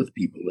deal with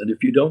people. And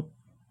if you don't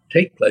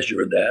take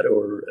pleasure in that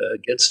or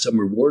get some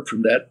reward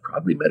from that,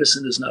 probably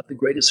medicine is not the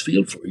greatest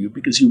field for you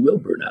because you will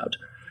burn out.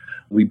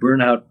 We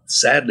burn out,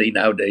 sadly,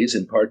 nowadays,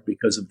 in part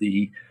because of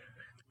the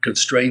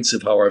constraints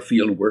of how our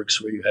field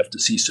works, where you have to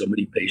see so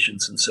many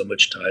patients in so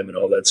much time and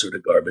all that sort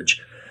of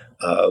garbage,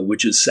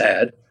 which is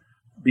sad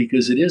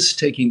because it is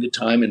taking the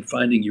time and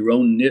finding your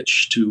own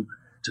niche to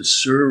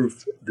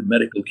serve the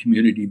medical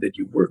community that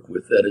you work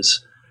with that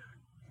is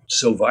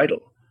so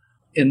vital.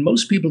 And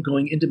most people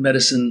going into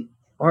medicine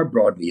are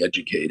broadly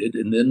educated,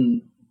 and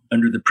then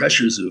under the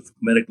pressures of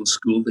medical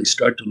school, they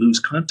start to lose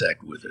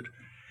contact with it.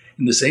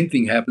 And the same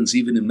thing happens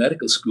even in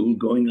medical school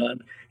going on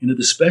into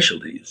the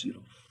specialties.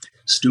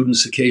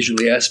 Students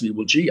occasionally ask me,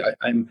 well, gee,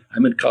 I'm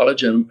in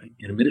college and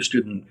I'm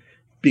interested in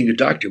being a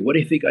doctor. What do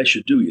you think I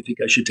should do? You think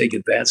I should take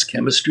advanced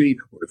chemistry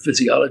or a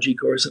physiology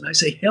course? And I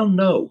say, hell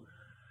no.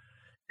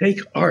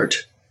 Take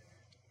art,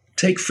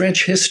 take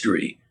French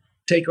history,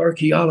 take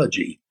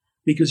archaeology,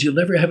 because you'll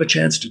never have a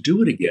chance to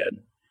do it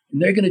again.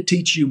 And they're going to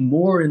teach you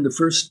more in the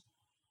first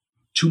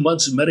 2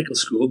 months of medical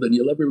school than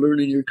you'll ever learn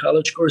in your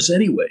college course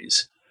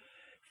anyways.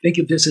 Think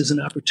of this as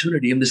an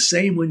opportunity. And the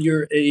same when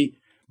you're a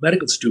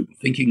medical student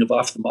thinking of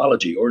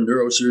ophthalmology or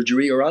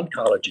neurosurgery or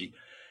oncology.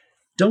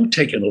 Don't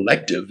take an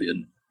elective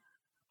in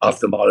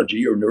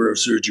ophthalmology or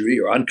neurosurgery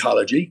or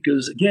oncology,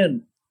 because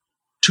again,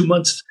 2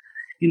 months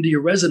into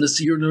your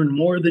residency, you'll learn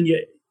more than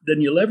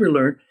you'll ever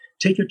learn.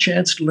 Take a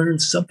chance to learn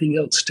something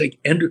else.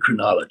 Take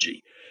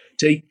endocrinology,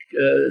 take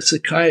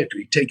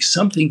psychiatry, take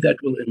something that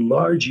will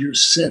enlarge your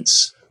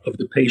sense of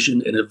the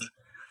patient and of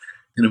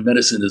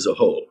medicine as a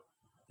whole.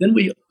 Then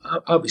we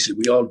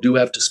all do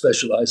have to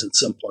specialize at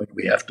some point.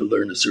 We have to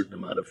learn a certain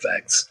amount of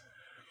facts,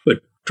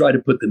 but try to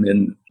put them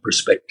in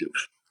perspective.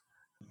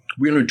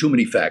 We learned too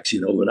many facts.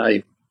 When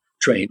I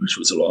trained, which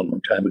was a long,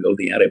 long time ago,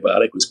 the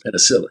antibiotic was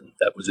penicillin.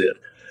 That was it.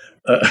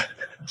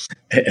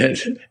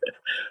 And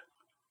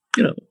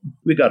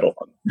we got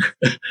along.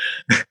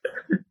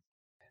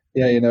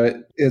 Yeah,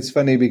 it's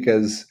funny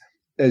because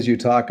as you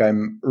talk,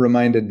 I'm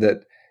reminded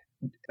that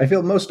I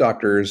feel most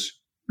doctors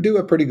do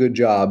a pretty good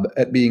job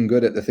at being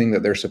good at the thing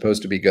that they're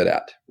supposed to be good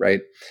at, right?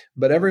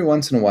 But every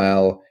once in a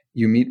while,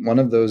 you meet one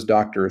of those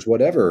doctors,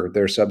 whatever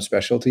their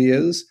subspecialty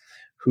is,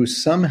 who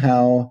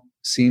somehow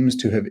seems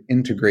to have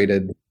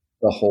integrated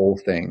the whole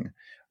thing,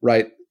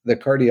 right? The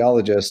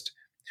cardiologist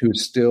who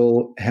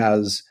still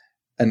has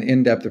an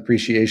in-depth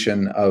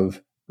appreciation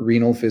of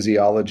renal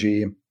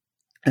physiology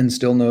and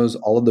still knows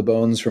all of the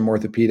bones from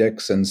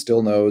orthopedics and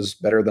still knows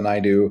better than I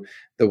do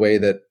the way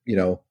that,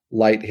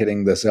 light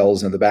hitting the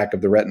cells in the back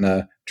of the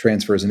retina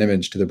transfers an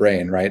image to the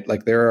brain, right?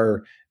 Like there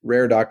are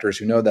rare doctors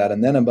who know that.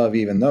 And then above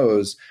even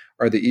those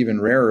are the even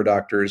rarer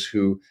doctors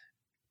who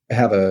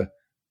have a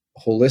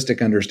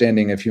holistic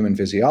understanding of human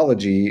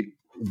physiology,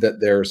 that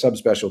their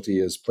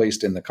subspecialty is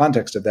placed in the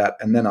context of that.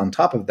 And then on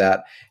top of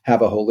that,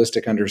 have a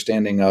holistic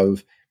understanding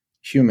of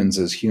humans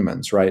as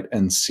humans, right?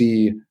 And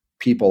see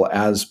people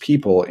as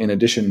people in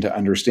addition to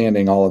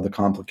understanding all of the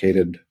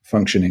complicated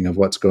functioning of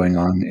what's going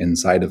on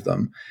inside of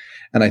them.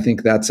 And I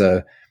think that's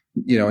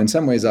in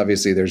some ways,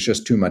 obviously, there's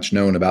just too much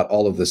known about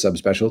all of the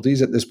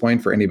subspecialties at this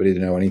point for anybody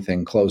to know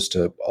anything close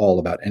to all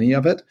about any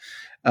of it,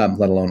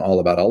 let alone all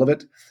about all of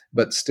it.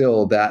 But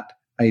still, that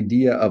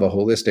idea of a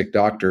holistic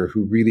doctor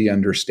who really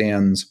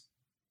understands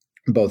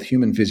both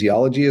human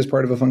physiology as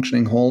part of a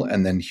functioning whole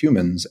and then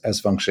humans as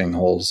functioning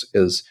wholes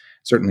is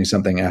certainly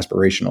something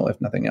aspirational,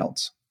 if nothing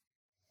else.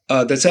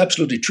 That's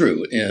absolutely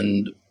true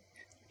and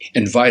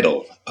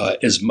vital.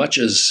 As much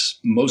as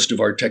most of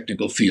our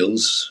technical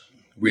fields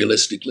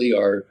realistically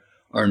are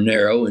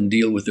narrow and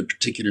deal with a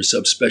particular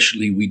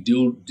subspecialty we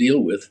deal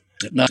with,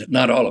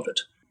 not all of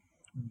it.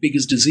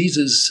 Because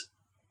diseases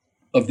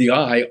of the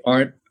eye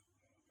aren't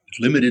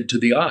limited to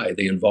the eye.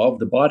 They involve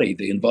the body.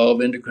 They involve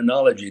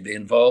endocrinology. They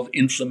involve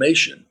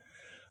inflammation.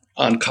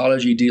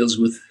 Oncology deals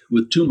with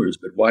tumors,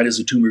 but why does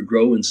a tumor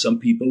grow in some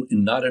people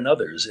and not in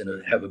others,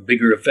 and have a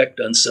bigger effect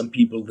on some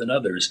people than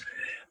others?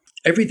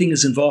 Everything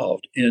is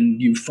involved,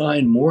 and you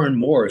find more and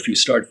more, if you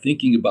start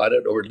thinking about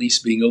it, or at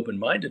least being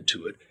open-minded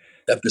to it,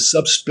 that the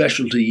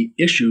subspecialty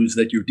issues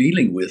that you're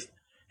dealing with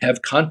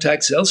have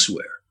contacts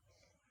elsewhere.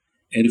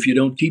 And if you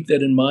don't keep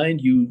that in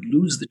mind, you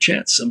lose the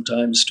chance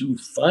sometimes to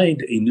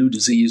find a new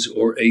disease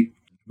or a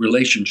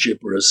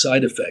relationship or a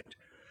side effect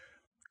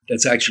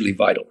that's actually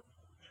vital.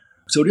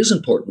 So it is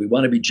important. We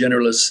want to be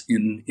generalists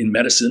in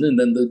medicine, and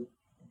then the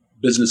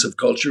business of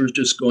culture is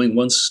just going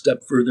one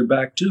step further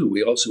back too.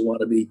 We also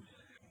want to be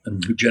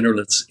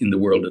generalists in the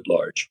world at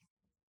large.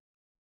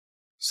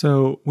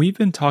 So we've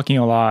been talking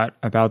a lot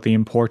about the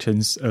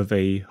importance of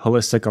a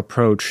holistic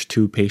approach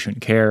to patient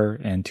care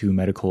and to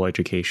medical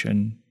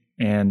education.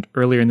 And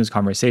earlier in this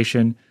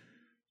conversation,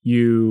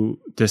 you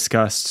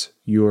discussed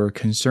your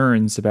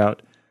concerns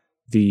about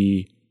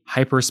the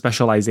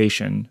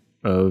hyper-specialization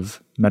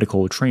of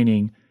medical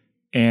training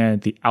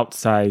and the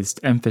outsized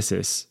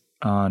emphasis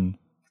on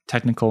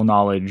technical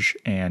knowledge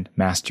and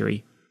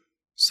mastery.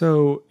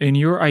 So, in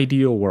your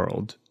ideal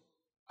world,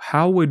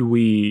 how would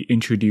we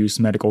introduce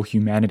medical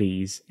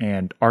humanities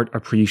and art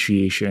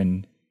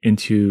appreciation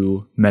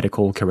into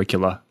medical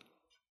curricula?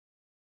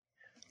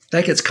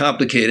 That gets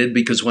complicated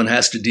because one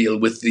has to deal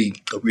with the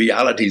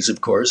realities,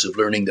 of course, of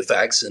learning the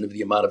facts and of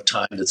the amount of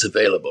time that's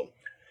available.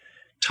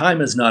 Time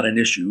is not an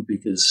issue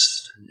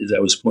because, as I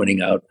was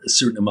pointing out, a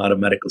certain amount of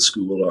medical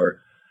school are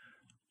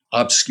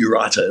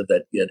obscurata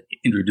that get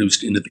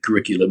introduced into the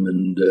curriculum,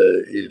 and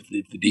if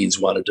the deans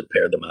wanted to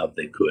pare them out,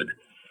 they could.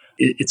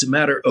 It's a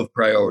matter of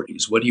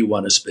priorities. What do you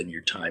want to spend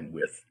your time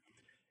with?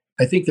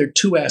 I think there are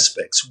two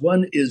aspects.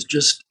 One is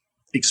just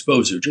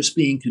exposure, just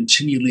being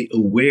continually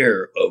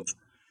aware of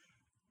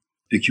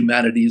the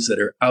humanities that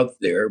are out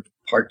there,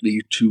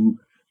 partly to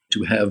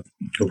have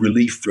a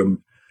relief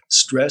from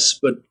stress,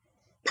 but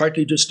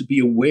partly just to be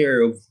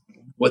aware of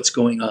what's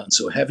going on.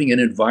 So having an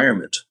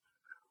environment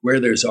where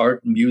there's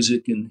art and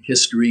music and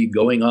history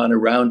going on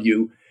around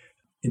you,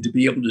 and to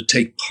be able to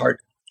take part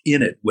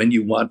in it when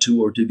you want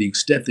to or to the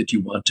extent that you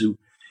want to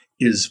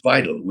is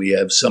vital. We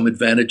have some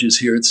advantages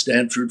here at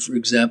Stanford, for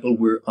example.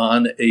 We're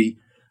on a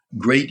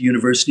great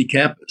university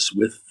campus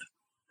with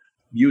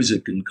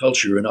music and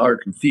culture and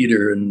art and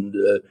theater and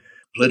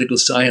political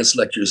science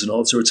lectures and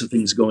all sorts of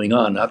things going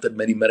on. Not that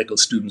many medical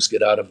students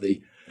get out of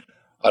the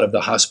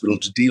hospital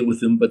to deal with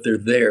them, but they're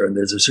there, and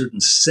there's a certain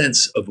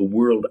sense of a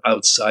world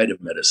outside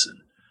of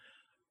medicine.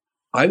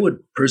 I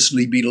would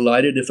personally be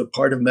delighted if a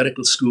part of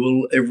medical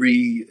school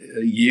every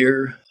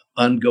year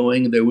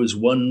ongoing, there was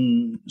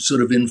one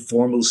sort of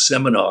informal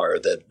seminar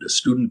that a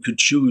student could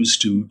choose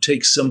to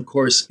take some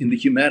course in the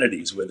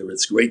humanities, whether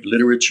it's great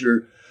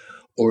literature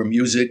or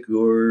music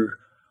or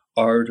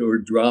art or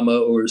drama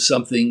or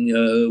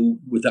something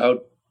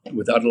without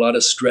a lot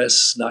of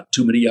stress, not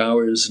too many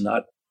hours,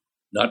 not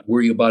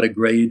worry about a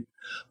grade,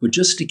 but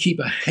just to keep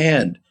a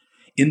hand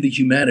in the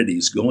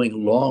humanities going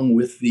along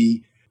with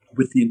the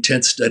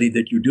intense study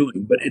that you're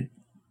doing. But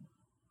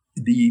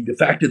the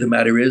fact of the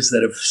matter is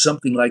that if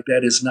something like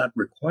that is not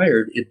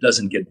required, it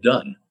doesn't get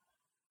done.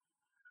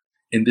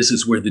 And this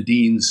is where the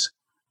deans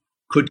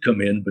could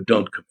come in, but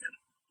don't come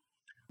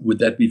in. Would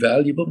that be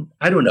valuable?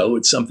 I don't know.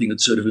 It's something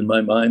that's sort of in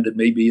my mind that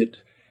maybe it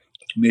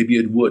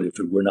would, if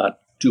it were not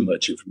too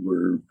much, if it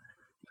were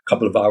a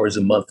couple of hours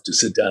a month to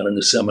sit down in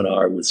a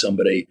seminar with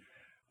somebody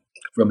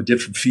from a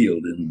different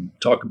field and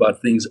talk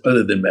about things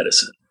other than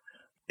medicine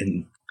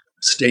and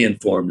stay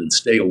informed and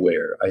stay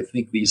aware. I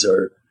think these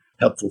are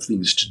helpful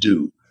things to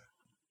do.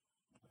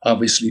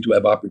 Obviously, to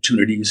have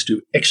opportunities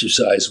to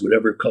exercise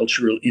whatever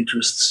cultural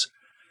interests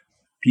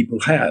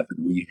people have.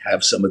 And we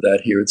have some of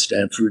that here at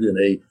Stanford in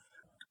a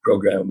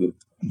program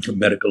of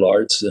medical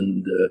arts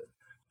and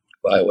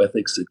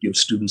bioethics that gives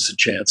students a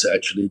chance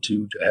actually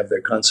to have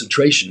their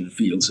concentration in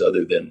fields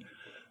other than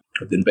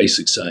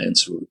basic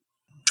science or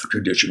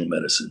traditional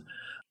medicine.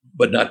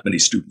 But not many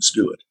students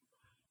do it.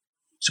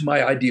 So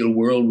my ideal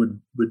world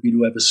would be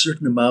to have a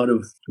certain amount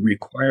of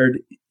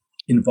required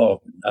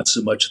involvement, not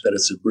so much that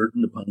it's a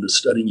burden upon the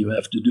studying you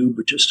have to do,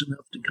 but just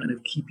enough to kind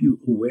of keep you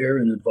aware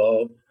and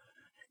involved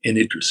and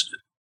interested.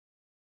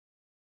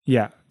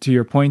 Yeah, to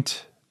your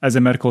point, as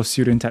a medical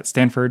student at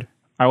Stanford,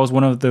 I was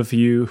one of the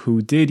few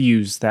who did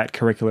use that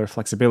curricular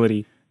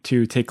flexibility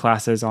to take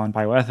classes on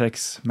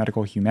bioethics,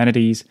 medical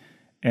humanities,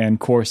 and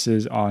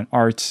courses on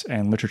art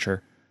and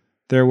literature.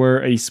 There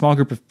were a small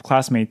group of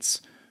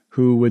classmates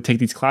who would take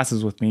these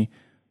classes with me,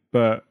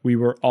 but we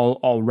were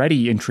all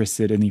already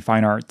interested in the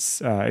fine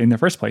arts in the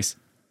first place.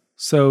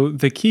 So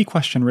the key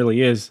question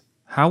really is,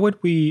 how would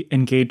we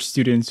engage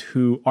students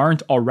who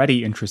aren't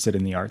already interested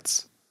in the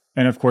arts?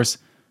 And of course,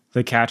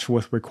 the catch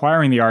with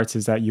requiring the arts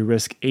is that you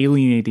risk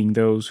alienating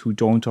those who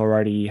don't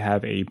already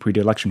have a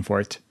predilection for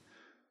it.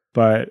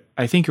 But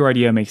I think your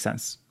idea makes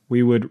sense.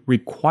 We would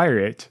require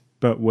it,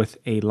 but with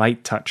a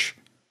light touch.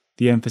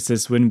 The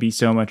emphasis wouldn't be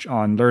so much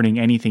on learning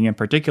anything in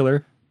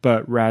particular,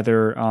 but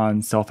rather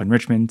on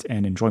self-enrichment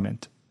and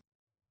enjoyment.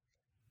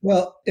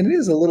 Well, it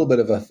is a little bit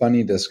of a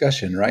funny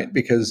discussion, right?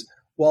 Because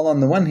while on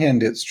the one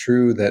hand, it's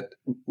true that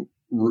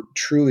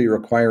truly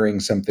requiring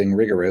something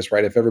rigorous,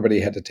 right? If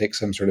everybody had to take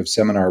some sort of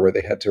seminar where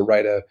they had to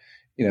write a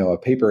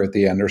paper at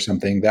the end or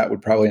something, that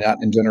would probably not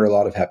engender a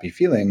lot of happy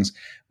feelings.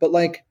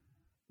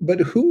 But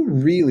who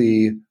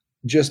really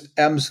just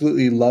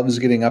absolutely loves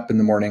getting up in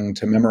the morning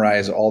to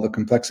memorize all the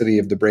complexity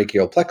of the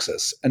brachial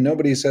plexus? And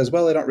nobody says,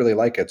 well, I don't really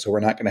like it, so we're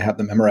not going to have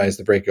them memorize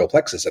the brachial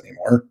plexus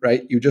anymore,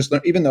 right? You just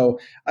learn, even though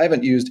I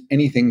haven't used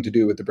anything to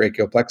do with the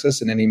brachial plexus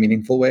in any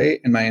meaningful way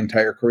in my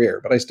entire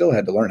career, but I still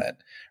had to learn it,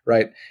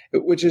 right?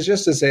 Which is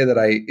just to say that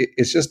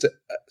it's just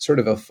sort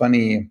of a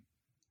funny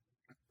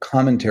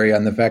commentary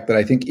on the fact that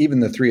I think even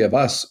the three of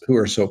us who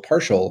are so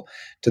partial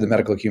to the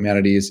medical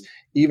humanities,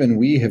 even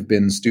we have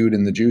been stewed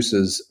in the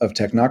juices of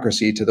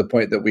technocracy to the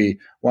point that we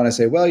want to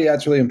say, well, yeah,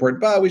 it's really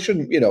important, but we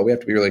shouldn't, we have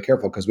to be really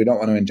careful because we don't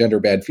want to engender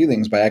bad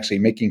feelings by actually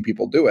making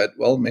people do it.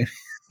 Well, maybe,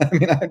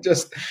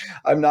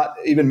 I'm not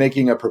even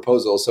making a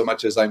proposal so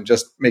much as I'm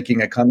just making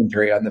a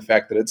commentary on the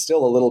fact that it's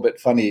still a little bit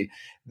funny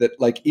that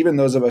even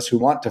those of us who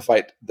want to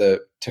fight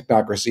the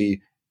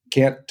technocracy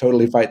can't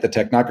totally fight the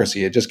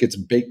technocracy. It just gets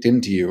baked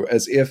into you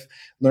as if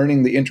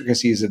learning the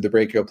intricacies of the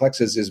brachial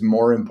plexus is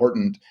more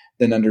important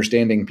than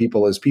understanding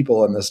people as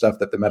people and the stuff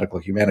that the medical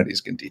humanities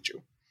can teach you.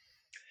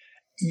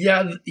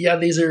 Yeah,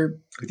 these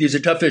are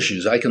tough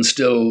issues. I can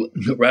still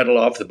rattle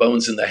off the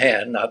bones in the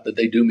hand, not that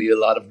they do me a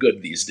lot of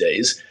good these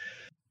days.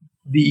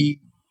 The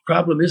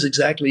problem is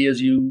exactly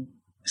as you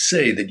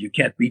say, that you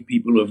can't beat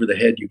people over the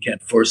head. You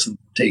can't force them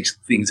to take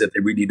things that they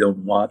really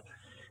don't want.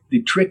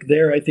 The trick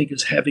there, I think,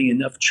 is having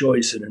enough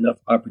choice and enough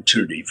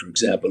opportunity. For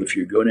example, if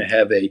you're going to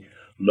have a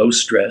low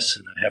stress,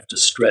 and I have to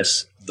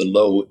stress the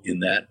low in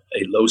that,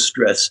 a low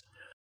stress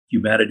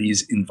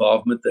humanities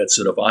involvement that's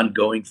sort of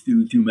ongoing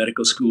through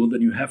medical school,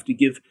 then you have to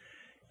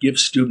give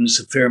students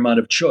a fair amount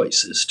of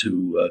choice as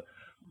to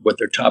what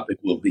their topic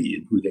will be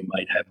and who they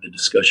might have the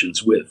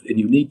discussions with. And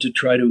you need to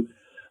try to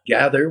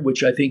gather,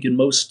 which I think in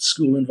most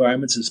school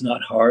environments is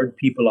not hard,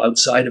 people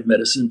outside of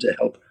medicine to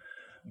help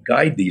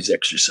guide these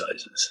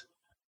exercises.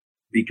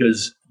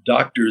 Because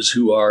doctors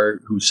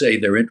who say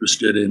they're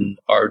interested in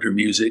art or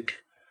music,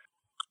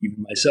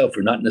 even myself,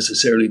 are not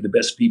necessarily the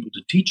best people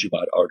to teach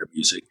about art or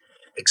music,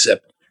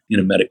 except in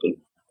a medical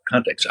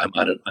context. I'm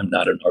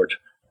not an art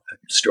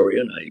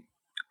historian. I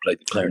play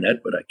the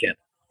clarinet, but I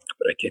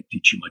can't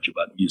teach you much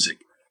about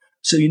music.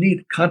 So you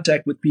need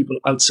contact with people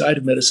outside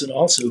of medicine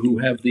also who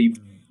have the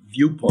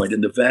viewpoint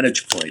and the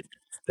vantage point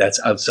that's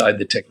outside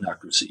the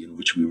technocracy in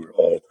which we were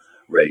all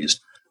raised.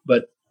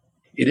 But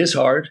it is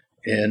hard,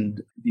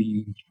 and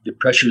the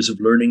pressures of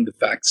learning the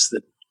facts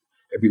that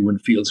everyone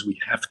feels we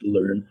have to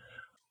learn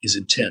is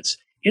intense.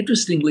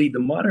 Interestingly, the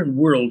modern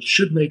world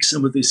should make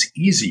some of this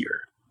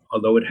easier,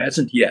 although it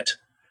hasn't yet,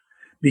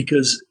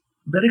 because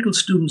medical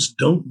students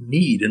don't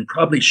need, and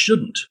probably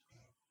shouldn't,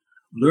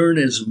 learn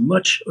as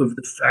much of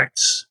the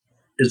facts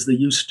as they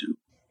used to.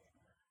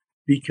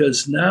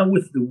 Because now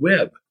with the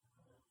web,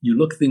 you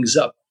look things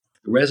up.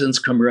 The residents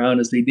come around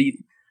as they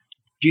need.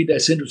 Gee,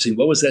 that's interesting.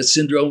 What was that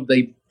syndrome?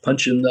 They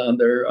punch in on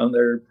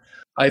their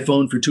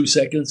iPhone for 2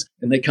 seconds,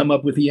 and they come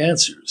up with the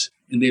answers.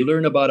 And they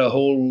learn about a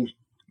whole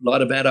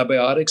lot of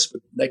antibiotics,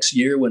 but next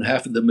year, when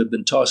half of them have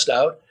been tossed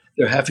out,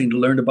 they're having to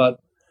learn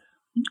about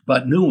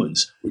new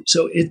ones.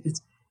 So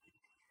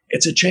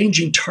it's a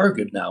changing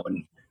target now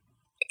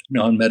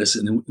in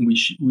medicine, and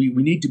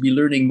we need to be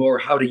learning more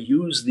how to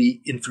use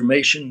the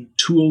information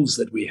tools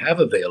that we have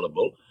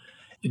available.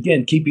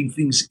 Again, keeping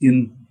things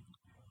in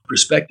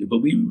perspective,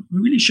 but we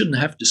really shouldn't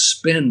have to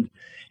spend,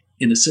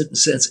 in a certain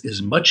sense,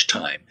 as much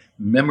time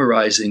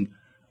memorizing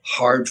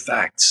hard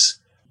facts,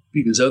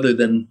 because other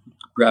than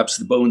perhaps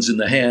the bones in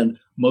the hand,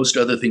 most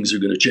other things are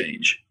going to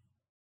change.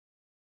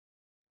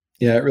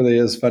 Yeah, it really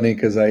is funny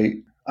because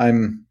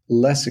I'm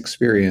less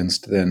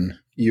experienced than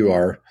you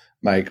are,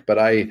 Mike, but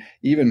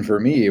even for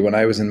me, when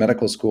I was in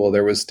medical school,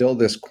 there was still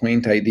this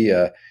quaint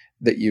idea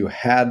that you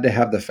had to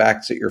have the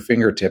facts at your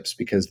fingertips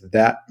because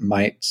that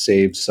might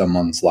save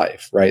someone's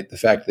life, right? The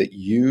fact that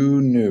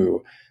you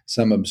knew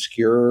some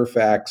obscure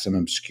fact, some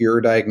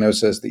obscure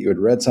diagnosis, that you had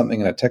read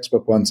something in a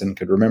textbook once and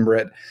could remember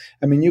it.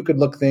 I mean, you could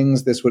look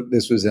things, this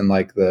was in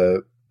like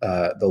the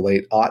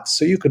late aughts,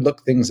 so you could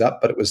look things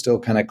up, but it was still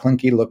kind of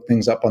clunky, look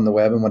things up on the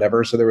web and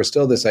whatever. So there was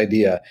still this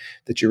idea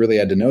that you really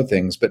had to know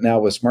things. But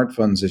now with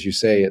smartphones, as you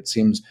say, it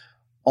seems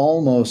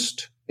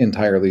almost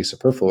entirely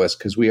superfluous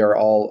because we are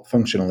all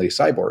functionally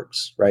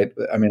cyborgs, right?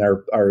 I mean,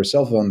 our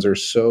cell phones are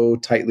so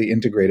tightly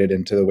integrated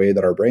into the way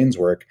that our brains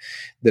work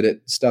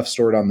that stuff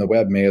stored on the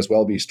web may as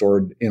well be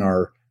stored in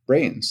our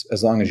brains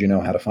as long as you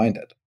know how to find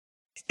it.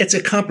 It's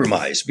a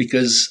compromise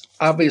because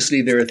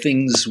obviously there are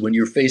things when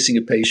you're facing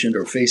a patient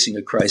or facing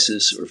a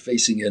crisis or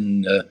facing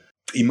an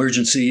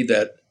emergency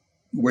that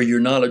where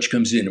your knowledge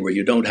comes in, where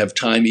you don't have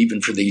time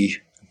even for the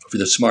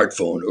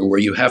smartphone, or where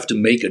you have to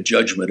make a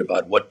judgment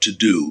about what to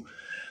do.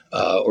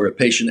 Or a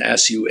patient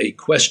asks you a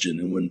question,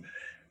 and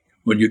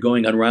when you're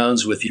going on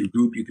rounds with your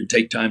group, you can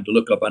take time to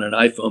look up on an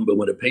iPhone. But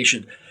when a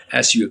patient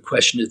asks you a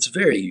question, it's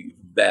very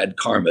bad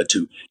karma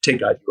to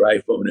take out your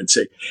iPhone and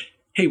say,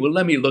 "Hey, well,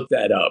 let me look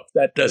that up."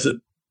 That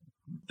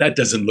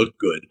doesn't look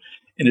good,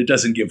 and it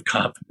doesn't give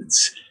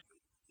confidence.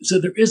 So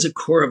there is a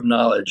core of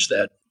knowledge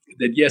that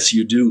yes,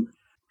 you do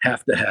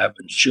have to have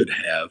and should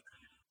have.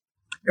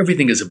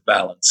 Everything is a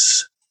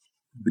balance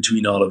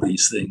between all of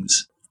these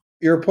things.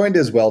 Your point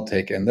is well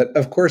taken that,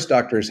 of course,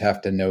 doctors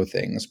have to know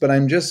things. But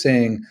I'm just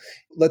saying,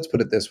 let's put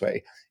it this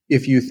way.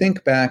 If you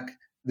think back,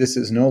 this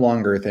is no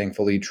longer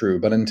thankfully true,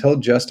 but until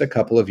just a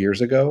couple of years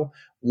ago,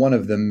 one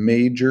of the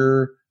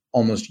major,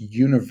 almost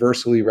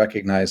universally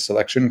recognized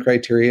selection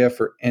criteria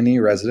for any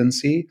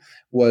residency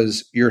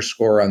was your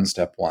score on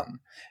step one.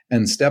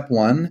 And step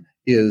one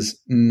is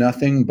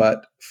nothing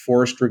but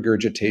forced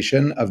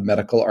regurgitation of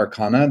medical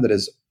arcana that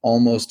is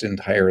almost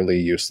entirely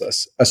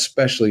useless,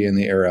 especially in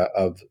the era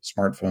of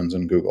smartphones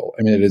and Google.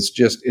 I mean, it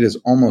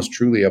is almost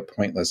truly a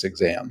pointless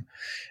exam.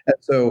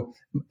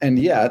 And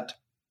yet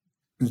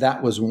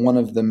that was one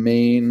of the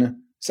main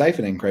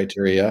siphoning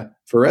criteria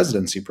for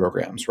residency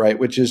programs, right?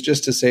 Which is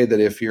just to say that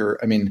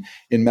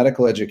in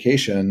medical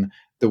education,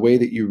 the way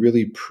that you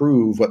really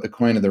prove what the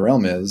coin of the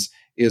realm is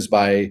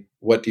by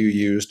what do you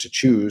use to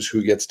choose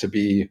who gets to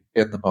be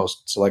in the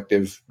most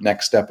selective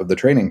next step of the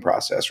training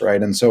process,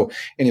 right? And so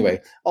anyway,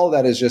 all of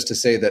that is just to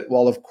say that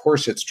while of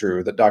course it's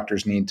true that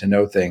doctors need to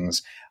know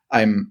things,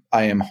 I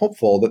am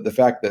hopeful that the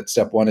fact that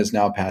step one is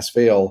now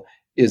pass-fail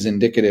is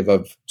indicative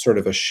of sort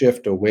of a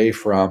shift away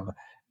from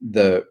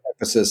the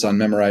emphasis on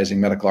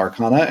memorizing medical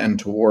arcana and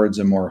towards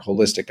a more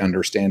holistic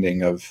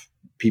understanding of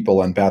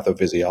people and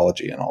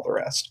pathophysiology and all the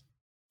rest.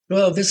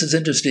 Well, this is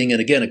interesting,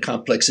 and again, a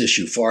complex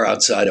issue far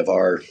outside of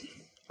our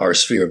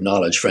sphere of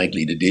knowledge,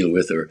 frankly, to deal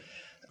with, or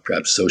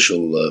perhaps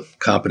social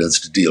competence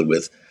to deal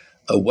with.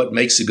 What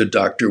makes a good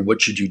doctor? What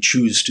should you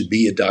choose to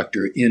be a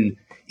doctor in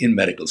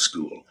medical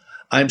school?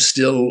 I'm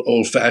still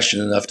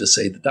old-fashioned enough to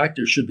say the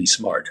doctor should be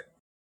smart.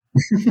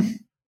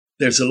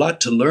 There's a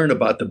lot to learn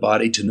about the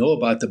body, to know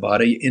about the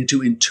body, and to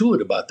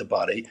intuit about the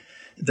body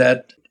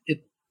that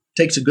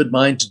takes a good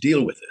mind to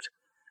deal with it.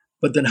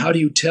 But then how do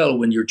you tell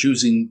when you're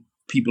choosing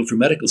people for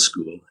medical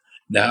school?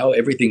 Now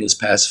everything is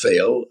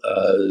pass-fail.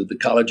 The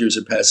colleges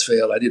are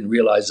pass-fail. I didn't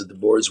realize that the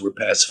boards were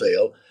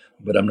pass-fail,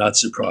 but I'm not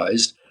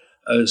surprised.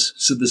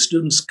 So the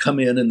students come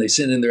in and they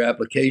send in their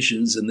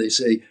applications and they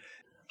say,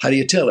 how do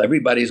you tell?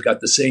 Everybody's got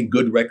the same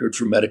good record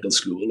for medical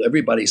school.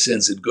 Everybody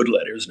sends in good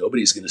letters.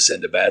 Nobody's going to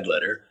send a bad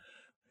letter.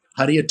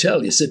 How do you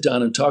tell? You sit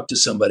down and talk to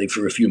somebody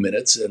for a few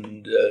minutes,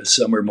 and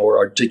some are more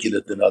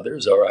articulate than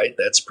others. All right,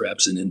 that's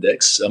perhaps an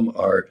index. Some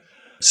are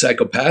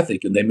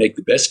psychopathic and they make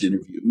the best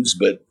interviews,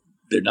 but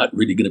they're not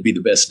really going to be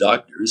the best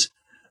doctors.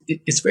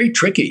 It's very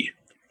tricky.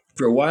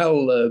 For a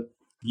while,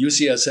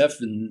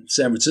 UCSF in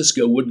San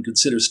Francisco wouldn't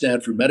consider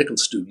Stanford medical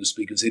students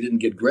because they didn't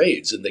get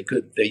grades, and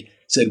they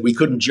said we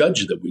couldn't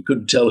judge them. We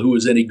couldn't tell who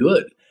was any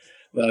good.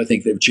 Well, I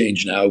think they've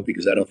changed now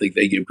because I don't think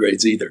they give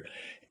grades either.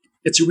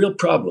 It's a real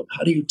problem.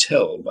 How do you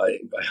tell by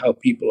how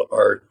people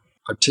are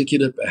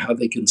articulate, by how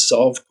they can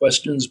solve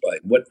questions, by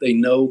what they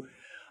know?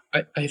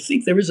 I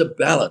think there is a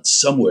balance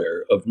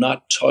somewhere of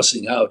not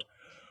tossing out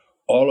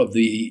all of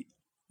the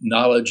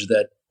knowledge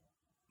that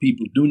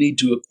people do need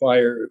to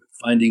acquire,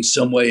 finding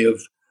some way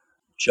of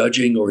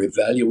judging or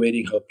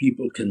evaluating how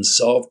people can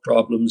solve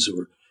problems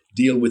or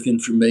deal with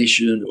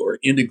information or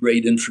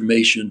integrate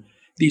information.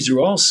 These are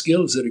all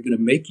skills that are going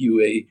to make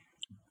you a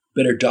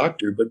better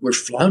doctor, but we're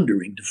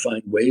floundering to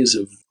find ways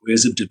of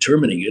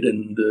determining it.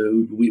 And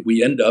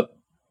we end up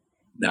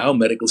now,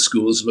 medical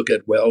schools look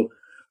at, well,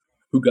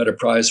 who got a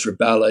prize for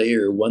ballet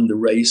or won the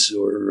race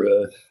or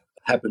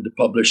happened to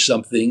publish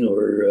something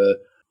or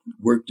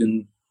worked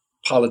in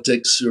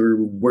politics or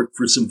worked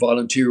for some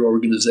volunteer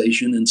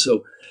organization. And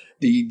so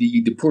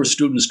the poor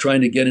students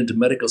trying to get into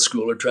medical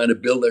school are trying to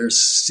build their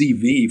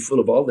CV full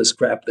of all this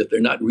crap that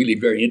they're not really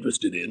very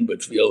interested in,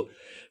 but feel,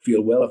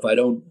 well, if I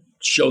don't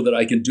show that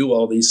I can do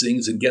all these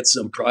things and get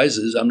some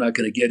prizes, I'm not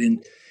going to get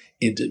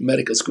into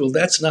medical school.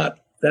 That's not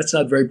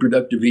very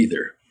productive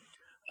either.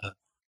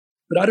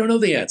 But I don't know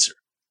the answer.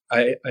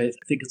 I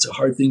think it's a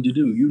hard thing to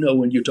do. You know,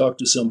 when you talk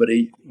to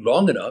somebody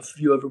long enough,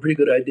 you have a pretty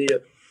good idea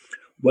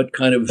what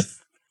kind of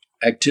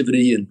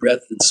activity and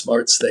breadth and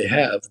smarts they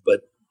have,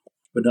 but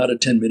not a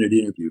 10-minute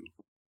interview.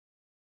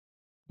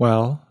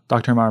 Well,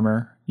 Dr.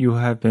 Marmor, you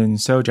have been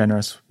so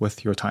generous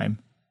with your time.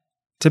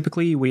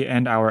 Typically, we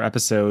end our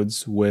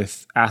episodes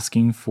with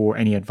asking for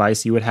any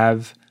advice you would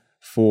have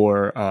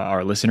for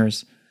our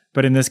listeners.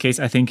 But in this case,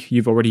 I think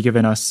you've already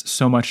given us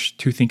so much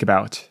to think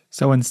about.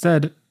 So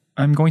instead,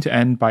 I'm going to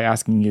end by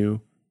asking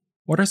you,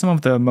 what are some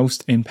of the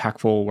most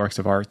impactful works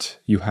of art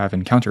you have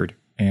encountered,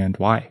 and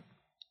why?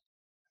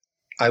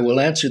 I will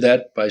answer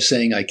that by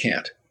saying I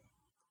can't.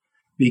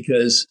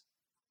 Because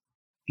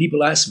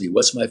people ask me,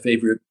 what's my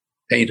favorite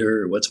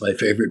painter, or what's my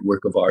favorite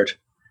work of art?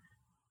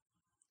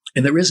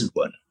 And there isn't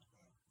one.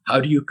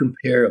 How do you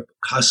compare a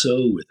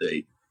Picasso with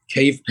a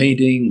cave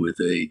painting, with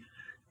a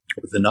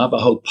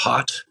Navajo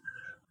pot,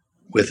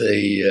 with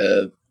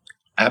a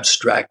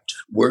abstract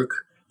work?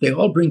 They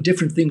all bring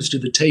different things to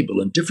the table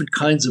and different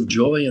kinds of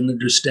joy and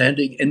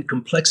understanding and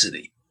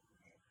complexity.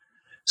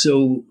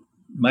 So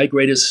my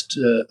greatest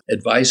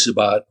advice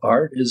about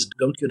art is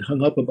don't get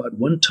hung up about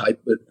one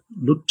type, but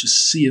look to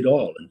see it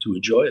all and to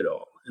enjoy it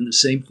all. And the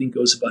same thing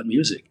goes about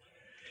music.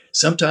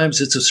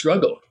 Sometimes it's a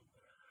struggle.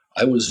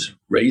 I was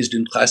raised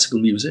in classical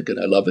music and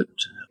I love it,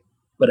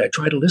 but I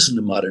try to listen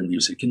to modern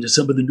music and to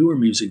some of the newer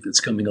music that's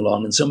coming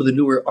along and some of the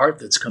newer art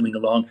that's coming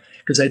along,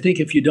 because I think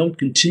if you don't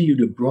continue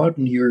to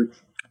broaden your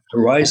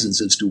horizons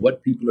as to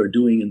what people are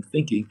doing and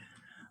thinking,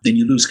 then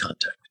you lose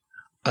contact.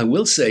 I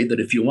will say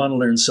that if you want to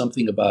learn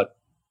something about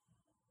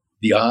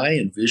the eye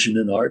and vision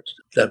in art,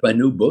 that my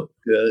new book,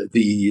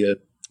 The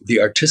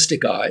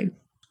Artistic Eye,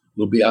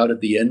 will be out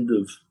at the end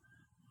of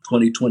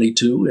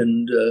 2022.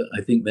 And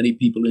I think many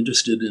people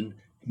interested in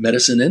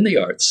medicine and the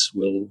arts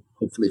will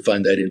hopefully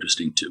find that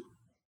interesting too.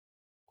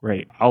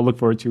 Great. I'll look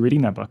forward to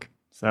reading that book.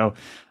 So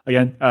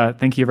again,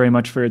 thank you very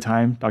much for your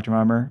time, Dr.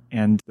 Marmor,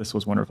 and this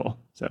was wonderful.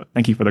 So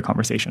thank you for the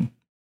conversation.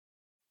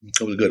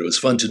 It was good. It was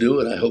fun to do,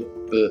 and I hope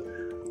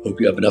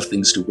you have enough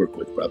things to work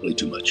with, probably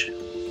too much.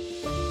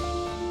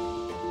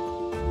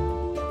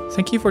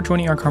 Thank you for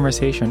joining our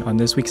conversation on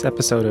this week's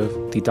episode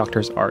of The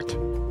Doctor's Art.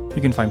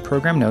 You can find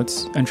program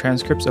notes and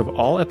transcripts of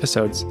all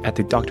episodes at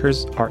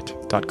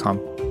thedoctorsart.com.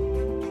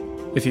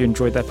 If you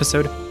enjoyed the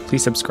episode,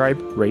 please subscribe,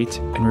 rate,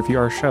 and review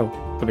our show,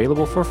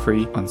 available for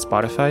free on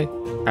Spotify,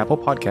 Apple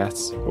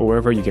Podcasts, or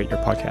wherever you get your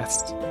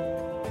podcasts.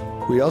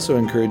 We also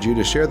encourage you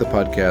to share the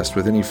podcast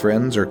with any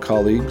friends or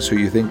colleagues who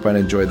you think might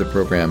enjoy the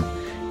program.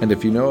 And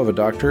if you know of a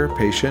doctor,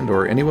 patient,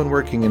 or anyone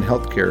working in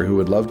healthcare who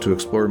would love to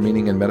explore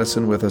meaning in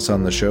medicine with us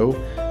on the show,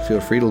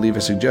 feel free to leave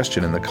a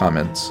suggestion in the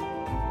comments.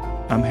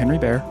 I'm Henry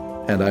Bear.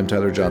 And I'm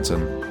Tyler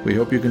Johnson. We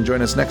hope you can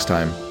join us next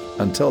time.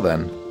 Until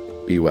then,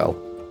 be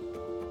well.